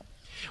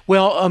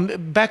 Well,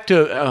 back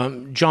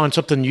to, John,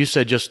 something you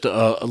said just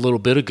a little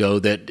bit ago,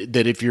 that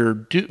if you're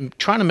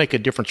trying to make a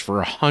difference for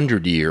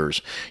 100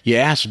 years, you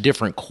ask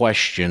different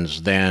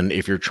questions than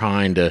if you're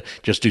trying to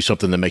just do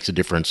something that makes a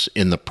difference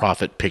in the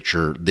profit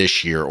picture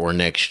this year or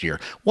next year.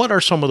 What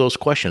are some of those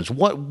questions?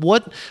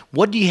 What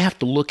do you have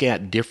to look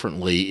at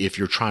differently if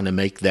you're trying to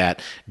make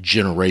that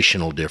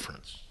generational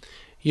difference?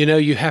 You know,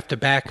 you have to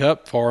back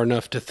up far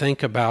enough to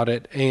think about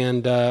it.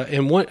 And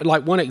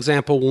one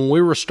example, when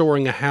we're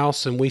restoring a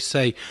house and we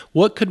say,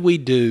 what could we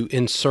do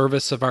in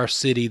service of our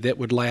city that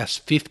would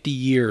last 50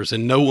 years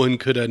and no one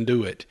could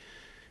undo it?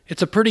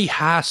 It's a pretty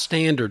high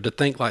standard to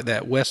think like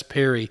that. Wes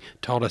Perry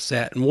taught us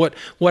that. And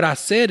what I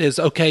said is,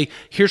 okay,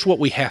 here's what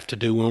we have to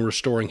do when we're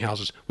restoring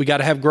houses. We got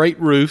to have great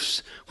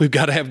roofs. We've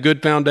got to have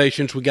good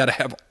foundations. We got to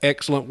have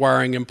excellent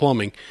wiring and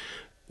plumbing.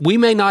 We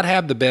may not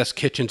have the best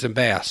kitchens and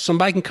baths.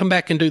 Somebody can come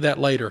back and do that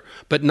later,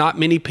 but not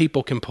many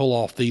people can pull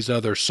off these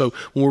others. So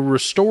when we're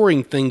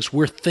restoring things,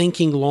 we're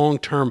thinking long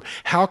term.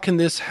 How can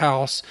this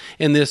house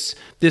and this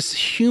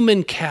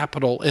human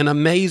capital and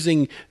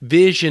amazing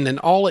vision and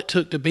all it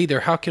took to be there,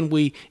 how can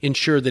we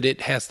ensure that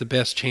it has the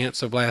best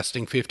chance of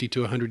lasting 50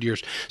 to 100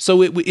 years?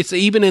 So it's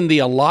even in the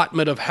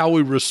allotment of how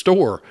we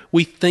restore.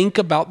 We think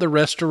about the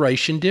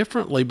restoration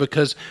differently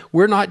because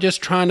we're not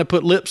just trying to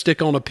put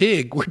lipstick on a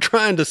pig. We're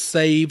trying to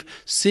save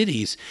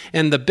cities.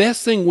 And the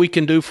best thing we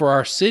can do for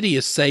our city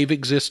is save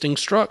existing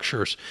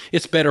structures.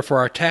 It's better for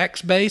our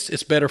tax base.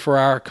 It's better for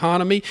our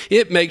economy.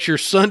 It makes your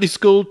Sunday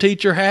school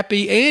teacher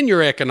happy and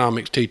your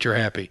economics teacher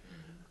happy.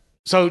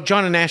 So,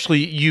 John and Ashley,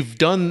 you've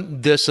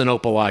done this in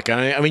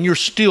Opelika. I mean, you're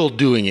still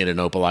doing it in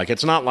Opelika.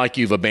 It's not like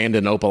you've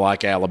abandoned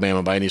Opelika,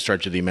 Alabama by any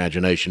stretch of the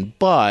imagination.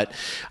 But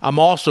I'm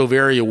also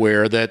very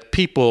aware that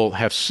people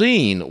have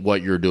seen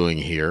what you're doing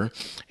here,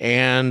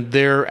 and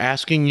they're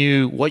asking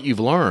you what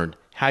you've learned,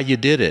 how you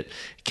did it.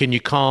 Can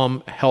you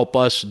come help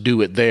us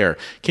do it there?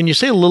 Can you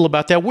say a little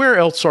about that? Where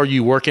else are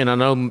you working? I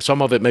know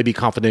some of it may be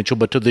confidential,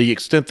 but to the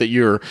extent that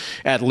you're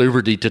at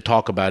liberty to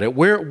talk about it,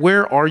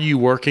 where are you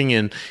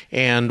working,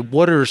 and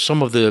what are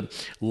some of the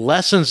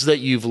lessons that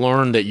you've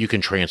learned that you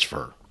can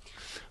transfer?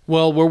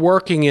 Well, we're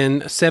working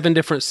in 7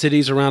 different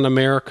cities around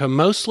America,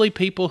 mostly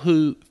people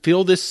who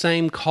feel this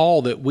same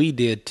call that we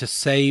did to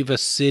save a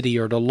city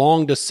or to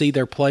long to see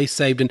their place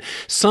saved. And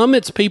some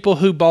it's people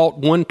who bought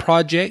one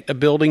project, a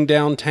building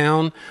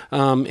downtown,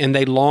 and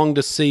they long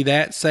to see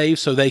that saved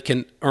so they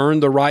can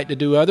earn the right to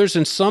do others.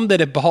 And some that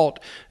have bought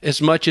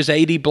as much as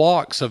 80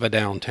 blocks of a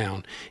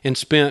downtown and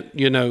spent,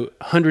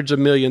 hundreds of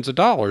millions of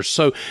dollars.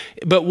 So,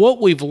 but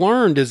what we've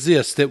learned is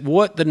this, that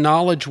what the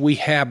knowledge we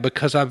have,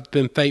 because I've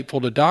been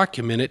faithful to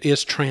document it,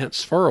 is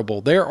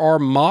transferable. There are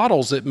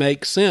models that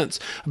make sense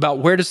about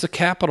where does the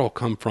capital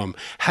come from?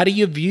 How do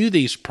you view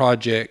these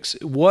projects?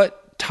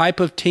 What type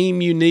of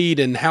team you need,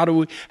 and how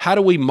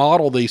do we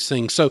model these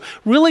things? So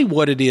really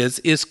what it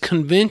is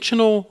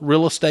conventional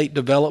real estate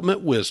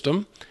development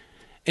wisdom,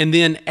 and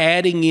then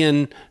adding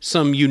in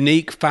some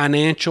unique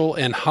financial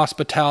and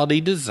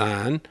hospitality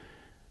design,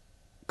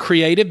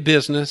 creative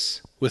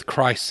business with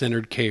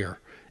Christ-centered care.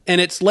 And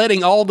it's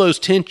letting all those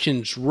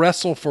tensions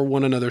wrestle for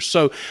one another.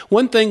 So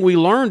one thing we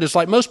learned is,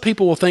 like, most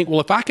people will think, well,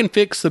 if I can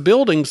fix the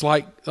buildings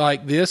like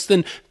this,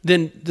 then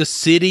the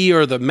city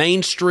or the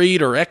main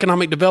street or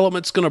economic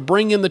development's going to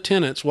bring in the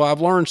tenants. Well,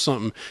 I've learned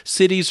something.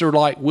 Cities are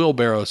like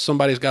wheelbarrows.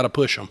 Somebody's got to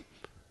push them.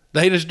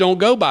 They just don't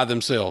go by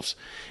themselves.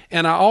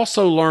 And I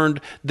also learned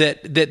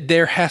that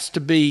there has to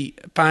be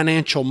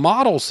financial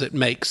models that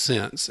make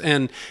sense.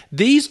 And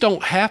these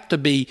don't have to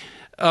be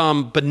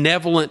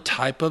benevolent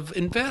type of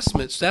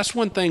investments. That's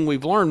one thing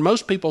we've learned.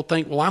 Most people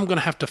think, well, I'm going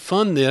to have to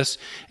fund this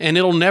and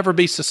it'll never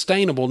be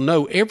sustainable.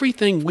 No,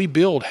 everything we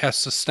build has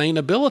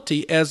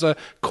sustainability as a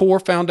core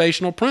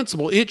foundational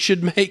principle. It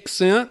should make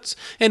sense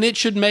and it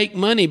should make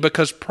money,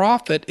 because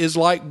profit is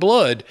like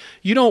blood.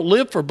 You don't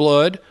live for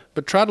blood,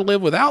 but try to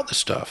live without the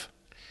stuff.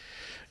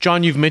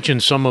 John, you've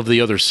mentioned some of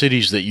the other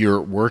cities that you're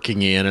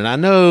working in, and I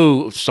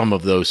know some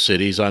of those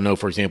cities. I know,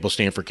 for example,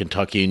 Stanford,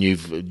 Kentucky,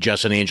 and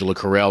Jess and Angela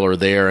Carell are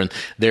there, and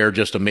they're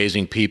just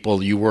amazing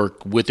people. You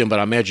work with them, but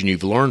I imagine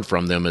you've learned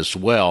from them as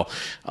well.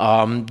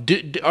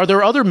 Are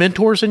there other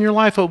mentors in your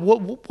life?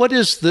 What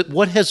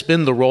has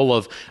been the role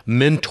of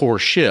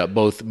mentorship,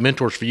 both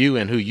mentors for you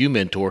and who you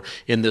mentor,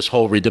 in this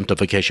whole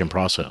redemptification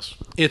process?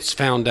 It's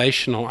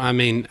foundational. I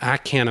mean, I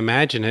can't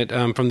imagine it.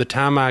 From the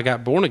time I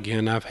got born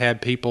again, I've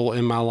had people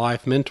in my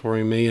life mentoring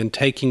me and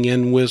taking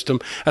in wisdom.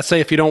 I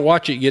say, if you don't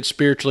watch it, you get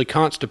spiritually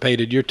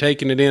constipated. You're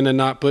taking it in and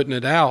not putting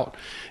it out,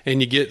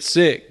 and you get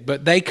sick.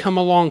 But they come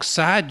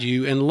alongside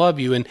you and love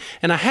you. And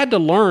I had to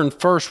learn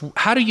first,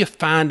 how do you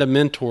find a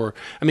mentor?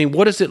 I mean,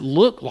 what does it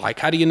look like?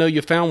 How do you know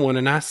you found one?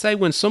 And I say,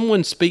 when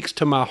someone speaks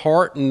to my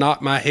heart and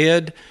not my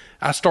head,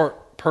 I start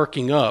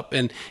perking up,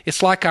 and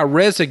it's like I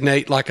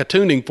resonate like a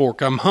tuning fork.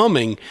 I'm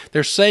humming.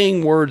 They're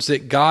saying words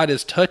that God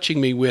is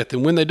touching me with,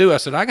 and when they do, I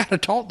said, I got to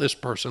talk to this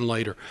person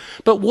later.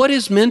 But what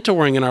is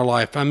mentoring in our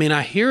life? I mean,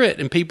 I hear it,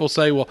 and people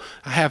say, well,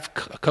 I have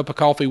a cup of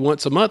coffee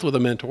once a month with a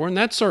mentor, and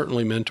that's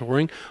certainly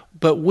mentoring,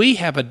 but we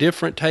have a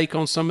different take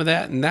on some of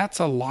that, and that's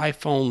a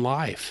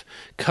life-on-life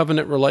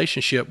covenant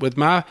relationship. With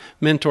my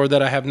mentor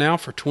that I have now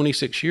for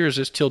 26 years,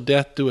 it's till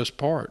death do us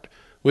part.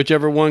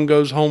 Whichever one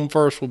goes home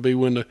first will be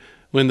when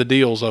the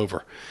deal's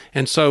over.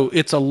 And so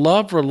it's a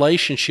love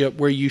relationship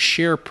where you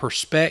share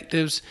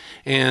perspectives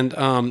and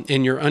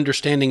in your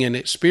understanding and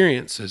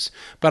experiences.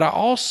 But I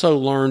also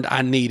learned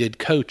I needed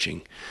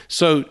coaching.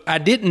 So I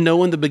didn't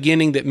know in the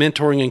beginning that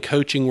mentoring and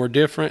coaching were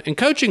different. And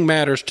coaching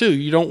matters too.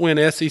 You don't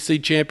win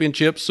SEC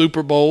championships,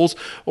 Super Bowls,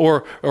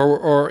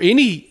 or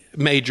any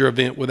major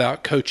event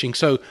without coaching.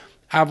 So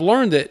I've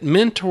learned that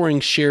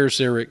mentoring shares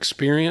their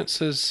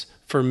experiences.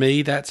 For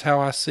me, that's how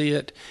I see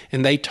it.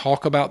 And they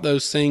talk about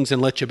those things and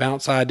let you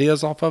bounce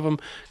ideas off of them.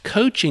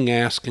 Coaching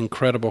asks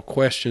incredible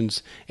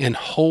questions and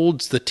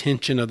holds the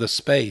tension of the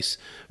space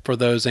for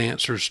those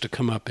answers to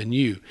come up in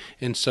you.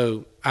 And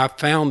so I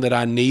found that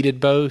I needed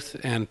both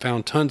and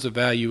found tons of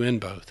value in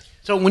both.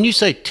 So when you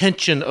say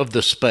tension of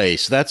the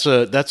space, that's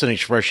an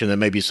expression that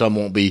maybe some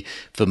won't be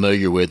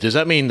familiar with. Does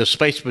that mean the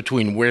space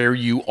between where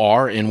you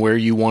are and where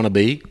you want to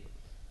be?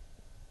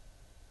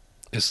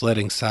 It's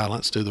letting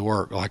silence do the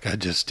work like I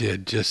just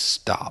did. Just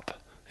stop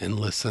and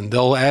listen.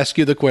 They'll ask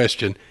you the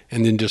question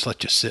and then just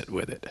let you sit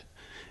with it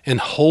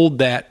and hold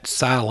that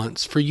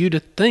silence for you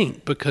to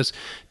think, because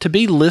to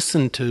be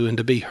listened to and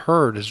to be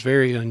heard is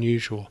very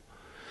unusual.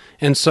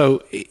 And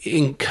so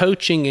in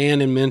coaching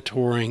and in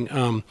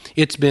mentoring,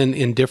 it's been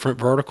in different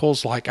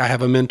verticals. Like I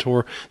have a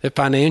mentor that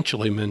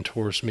financially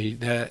mentors me.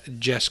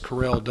 Jess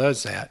Carell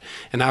does that.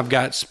 And I've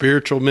got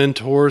spiritual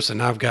mentors,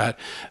 and I've got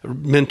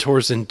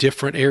mentors in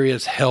different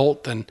areas,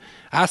 health. And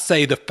I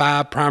say the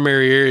 5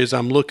 primary areas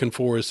I'm looking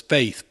for is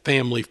faith,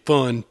 family,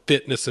 fun,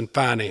 fitness, and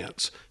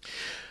finance.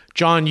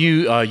 John,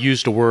 you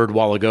used a word a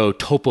while ago,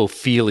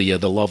 topophilia,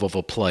 the love of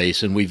a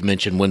place, and we've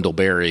mentioned Wendell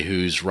Berry,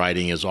 whose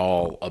writing is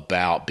all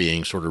about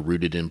being sort of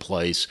rooted in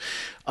place.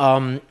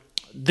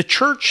 The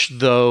church,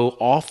 though,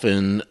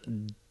 often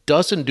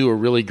doesn't do a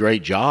really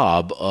great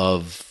job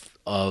of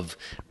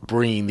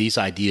bringing these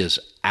ideas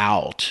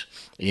out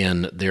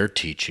in their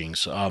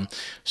teachings.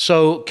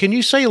 So can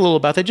you say a little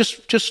about that?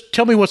 Just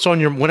tell me what's on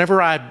your,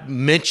 whenever I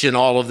mention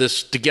all of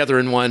this together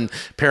in one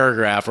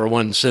paragraph or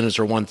one sentence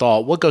or one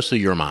thought, what goes through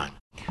your mind?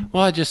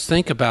 Well, I just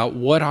think about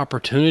what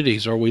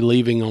opportunities are we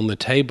leaving on the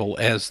table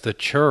as the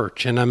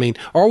church? And I mean,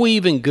 are we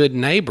even good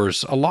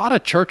neighbors? A lot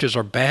of churches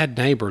are bad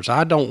neighbors.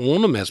 I don't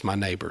want them as my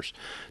neighbors.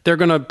 They're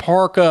going to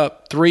park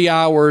up 3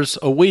 hours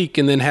a week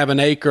and then have an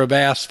acre of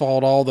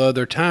asphalt all the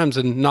other times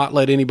and not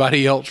let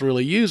anybody else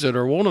really use it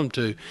or want them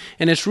to.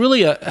 And it's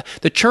really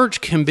the church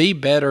can be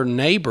better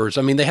neighbors.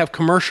 I mean, they have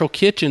commercial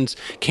kitchens.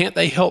 Can't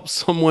they help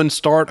someone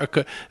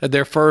start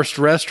their first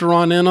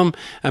restaurant in them?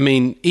 I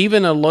mean,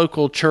 even a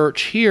local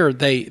church here,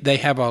 they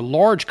have a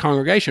large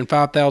congregation,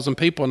 5,000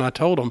 people. And I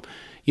told them,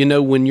 you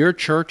know, when your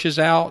church is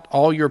out,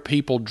 all your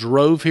people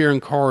drove here in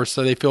cars,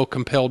 so they feel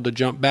compelled to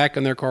jump back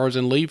in their cars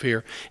and leave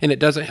here. And it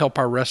doesn't help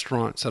our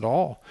restaurants at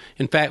all.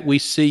 In fact, we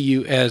see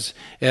you as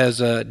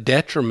a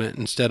detriment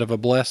instead of a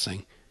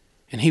blessing.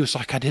 And he was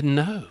like, I didn't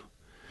know.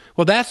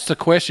 Well, that's the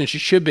question. She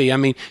should be. I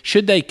mean,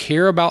 should they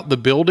care about the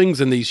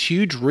buildings and these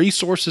huge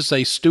resources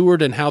they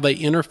steward and how they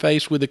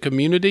interface with the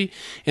community?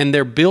 And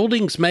their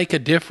buildings make a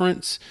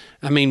difference.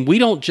 I mean, we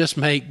don't just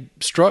make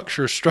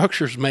structures.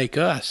 Structures make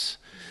us.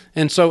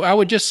 And so I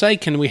would just say,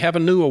 can we have a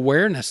new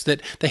awareness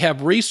that they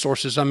have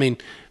resources? I mean,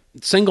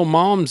 single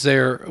moms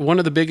there, one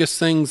of the biggest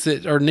things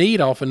that are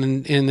need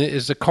often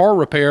is the car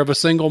repair of a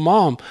single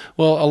mom.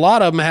 Well, a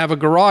lot of them have a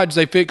garage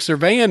they fix their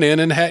van in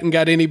and hadn't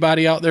got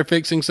anybody out there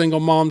fixing single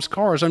moms'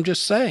 cars. I'm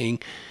just saying,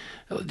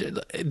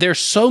 there's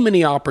so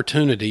many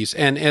opportunities,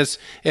 and as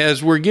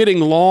we're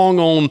getting long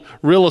on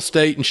real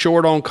estate and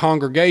short on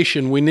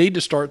congregation, we need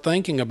to start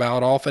thinking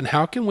about often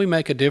how can we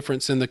make a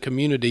difference in the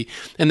community.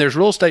 And there's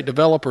real estate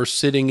developers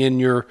sitting in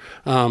your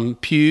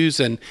pews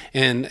and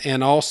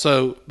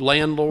also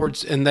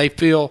landlords, and they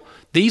feel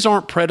these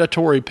aren't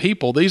predatory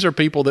people. These are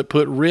people that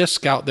put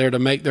risk out there to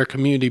make their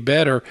community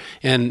better,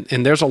 and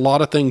there's a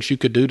lot of things you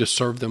could do to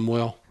serve them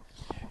well.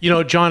 You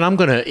know, John, I'm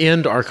going to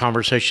end our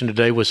conversation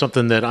today with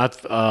something that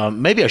I've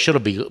maybe I should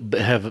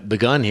have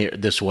begun here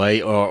this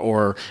way,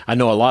 or I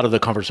know a lot of the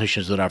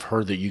conversations that I've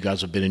heard that you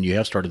guys have been in, you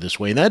have started this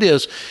way, and that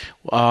is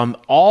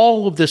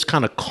all of this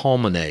kind of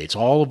culminates,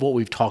 all of what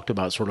we've talked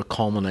about sort of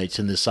culminates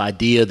in this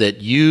idea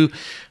that you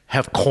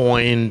have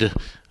coined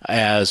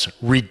as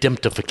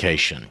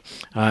redemptification.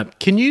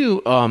 Can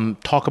you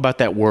talk about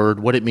that word,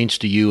 what it means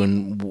to you,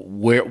 and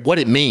what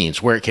it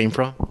means, where it came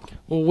from?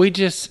 Well,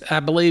 I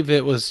believe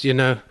it was,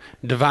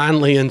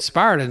 divinely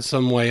inspired in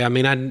some way. I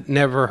mean, I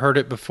never heard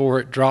it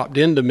before it dropped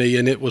into me,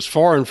 and it was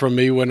foreign from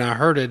me when I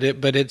heard it.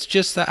 But it's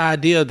just the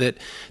idea that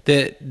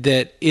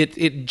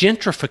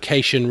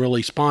gentrification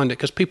really spawned it,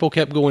 because people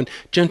kept going,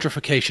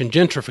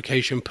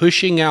 gentrification,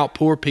 pushing out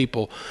poor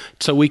people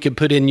so we could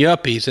put in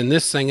yuppies and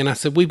this thing. And I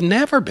said, we've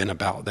never been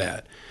about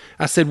that.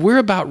 I said, we're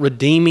about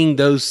redeeming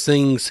those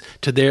things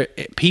to their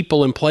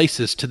people and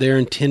places to their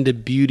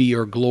intended beauty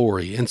or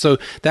glory. And so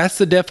that's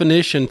the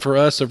definition for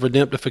us of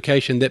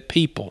redemptification, that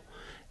people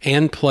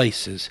and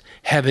places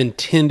have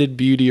intended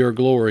beauty or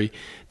glory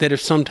that have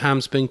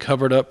sometimes been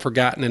covered up,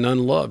 forgotten, and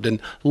unloved. And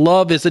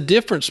love is a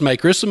difference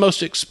maker. It's the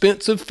most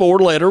expensive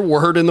 4-letter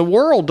word in the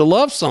world, to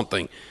love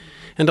something.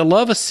 And to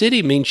love a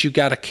city means you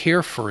got to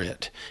care for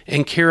it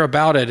and care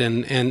about it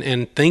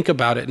and think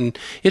about it. And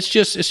it's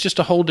just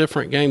a whole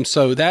different game.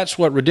 So that's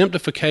what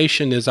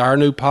Redemptification is, our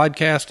new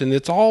podcast. And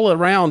it's all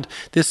around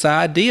this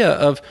idea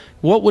of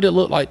what would it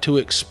look like to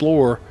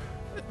explore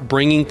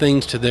bringing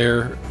things to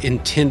their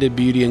intended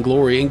beauty and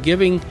glory and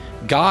giving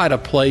God a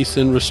place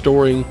in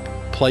restoring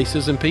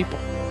places and people.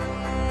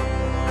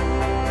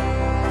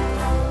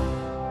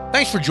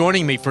 Thanks for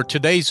joining me for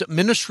today's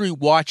Ministry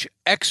Watch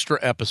Extra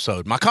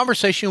episode, my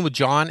conversation with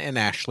John and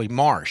Ashley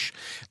Marsh.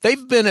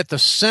 They've been at the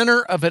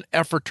center of an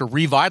effort to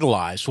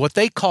revitalize, what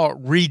they call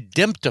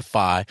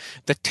redemptify,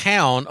 the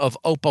town of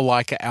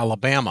Opelika,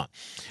 Alabama.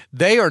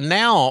 They are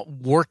now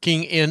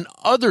working in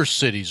other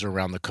cities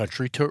around the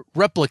country to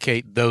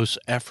replicate those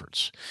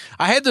efforts.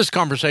 I had this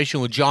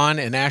conversation with John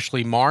and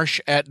Ashley Marsh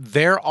at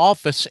their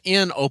office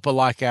in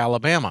Opelika,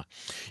 Alabama.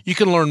 You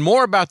can learn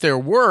more about their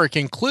work,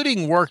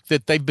 including work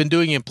that they've been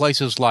doing in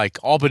places like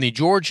Albany,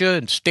 Georgia,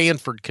 and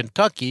Stanford,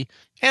 Kentucky,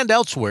 and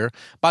elsewhere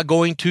by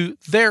going to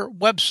their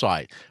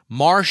website,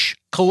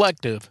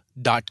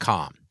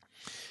 marshcollective.com.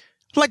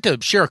 I'd like to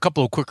share a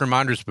couple of quick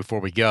reminders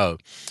before we go.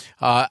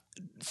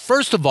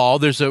 First of all,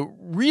 there's a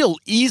real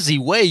easy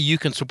way you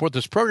can support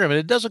this program, and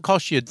it doesn't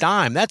cost you a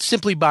dime. That's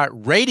simply by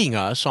rating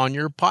us on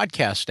your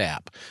podcast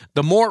app.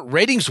 The more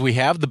ratings we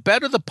have, the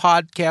better the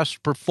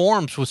podcast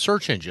performs with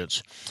search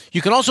engines.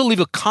 You can also leave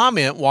a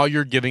comment while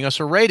you're giving us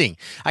a rating.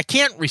 I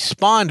can't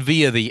respond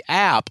via the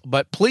app,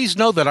 but please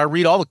know that I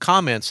read all the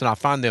comments and I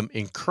find them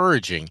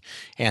encouraging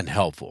and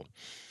helpful.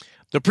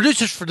 The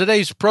producers for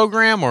today's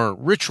program are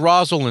Rich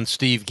Rosell and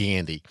Steve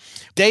Gandy.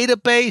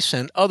 Database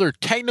and other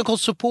technical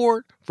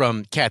support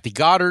from Kathy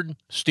Goddard,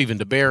 Stephen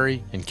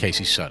DeBerry, and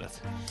Casey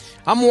Suddeth.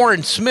 I'm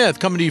Warren Smith,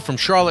 coming to you from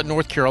Charlotte,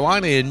 North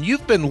Carolina, and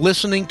you've been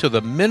listening to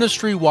the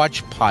Ministry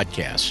Watch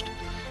podcast.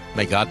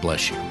 May God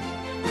bless you.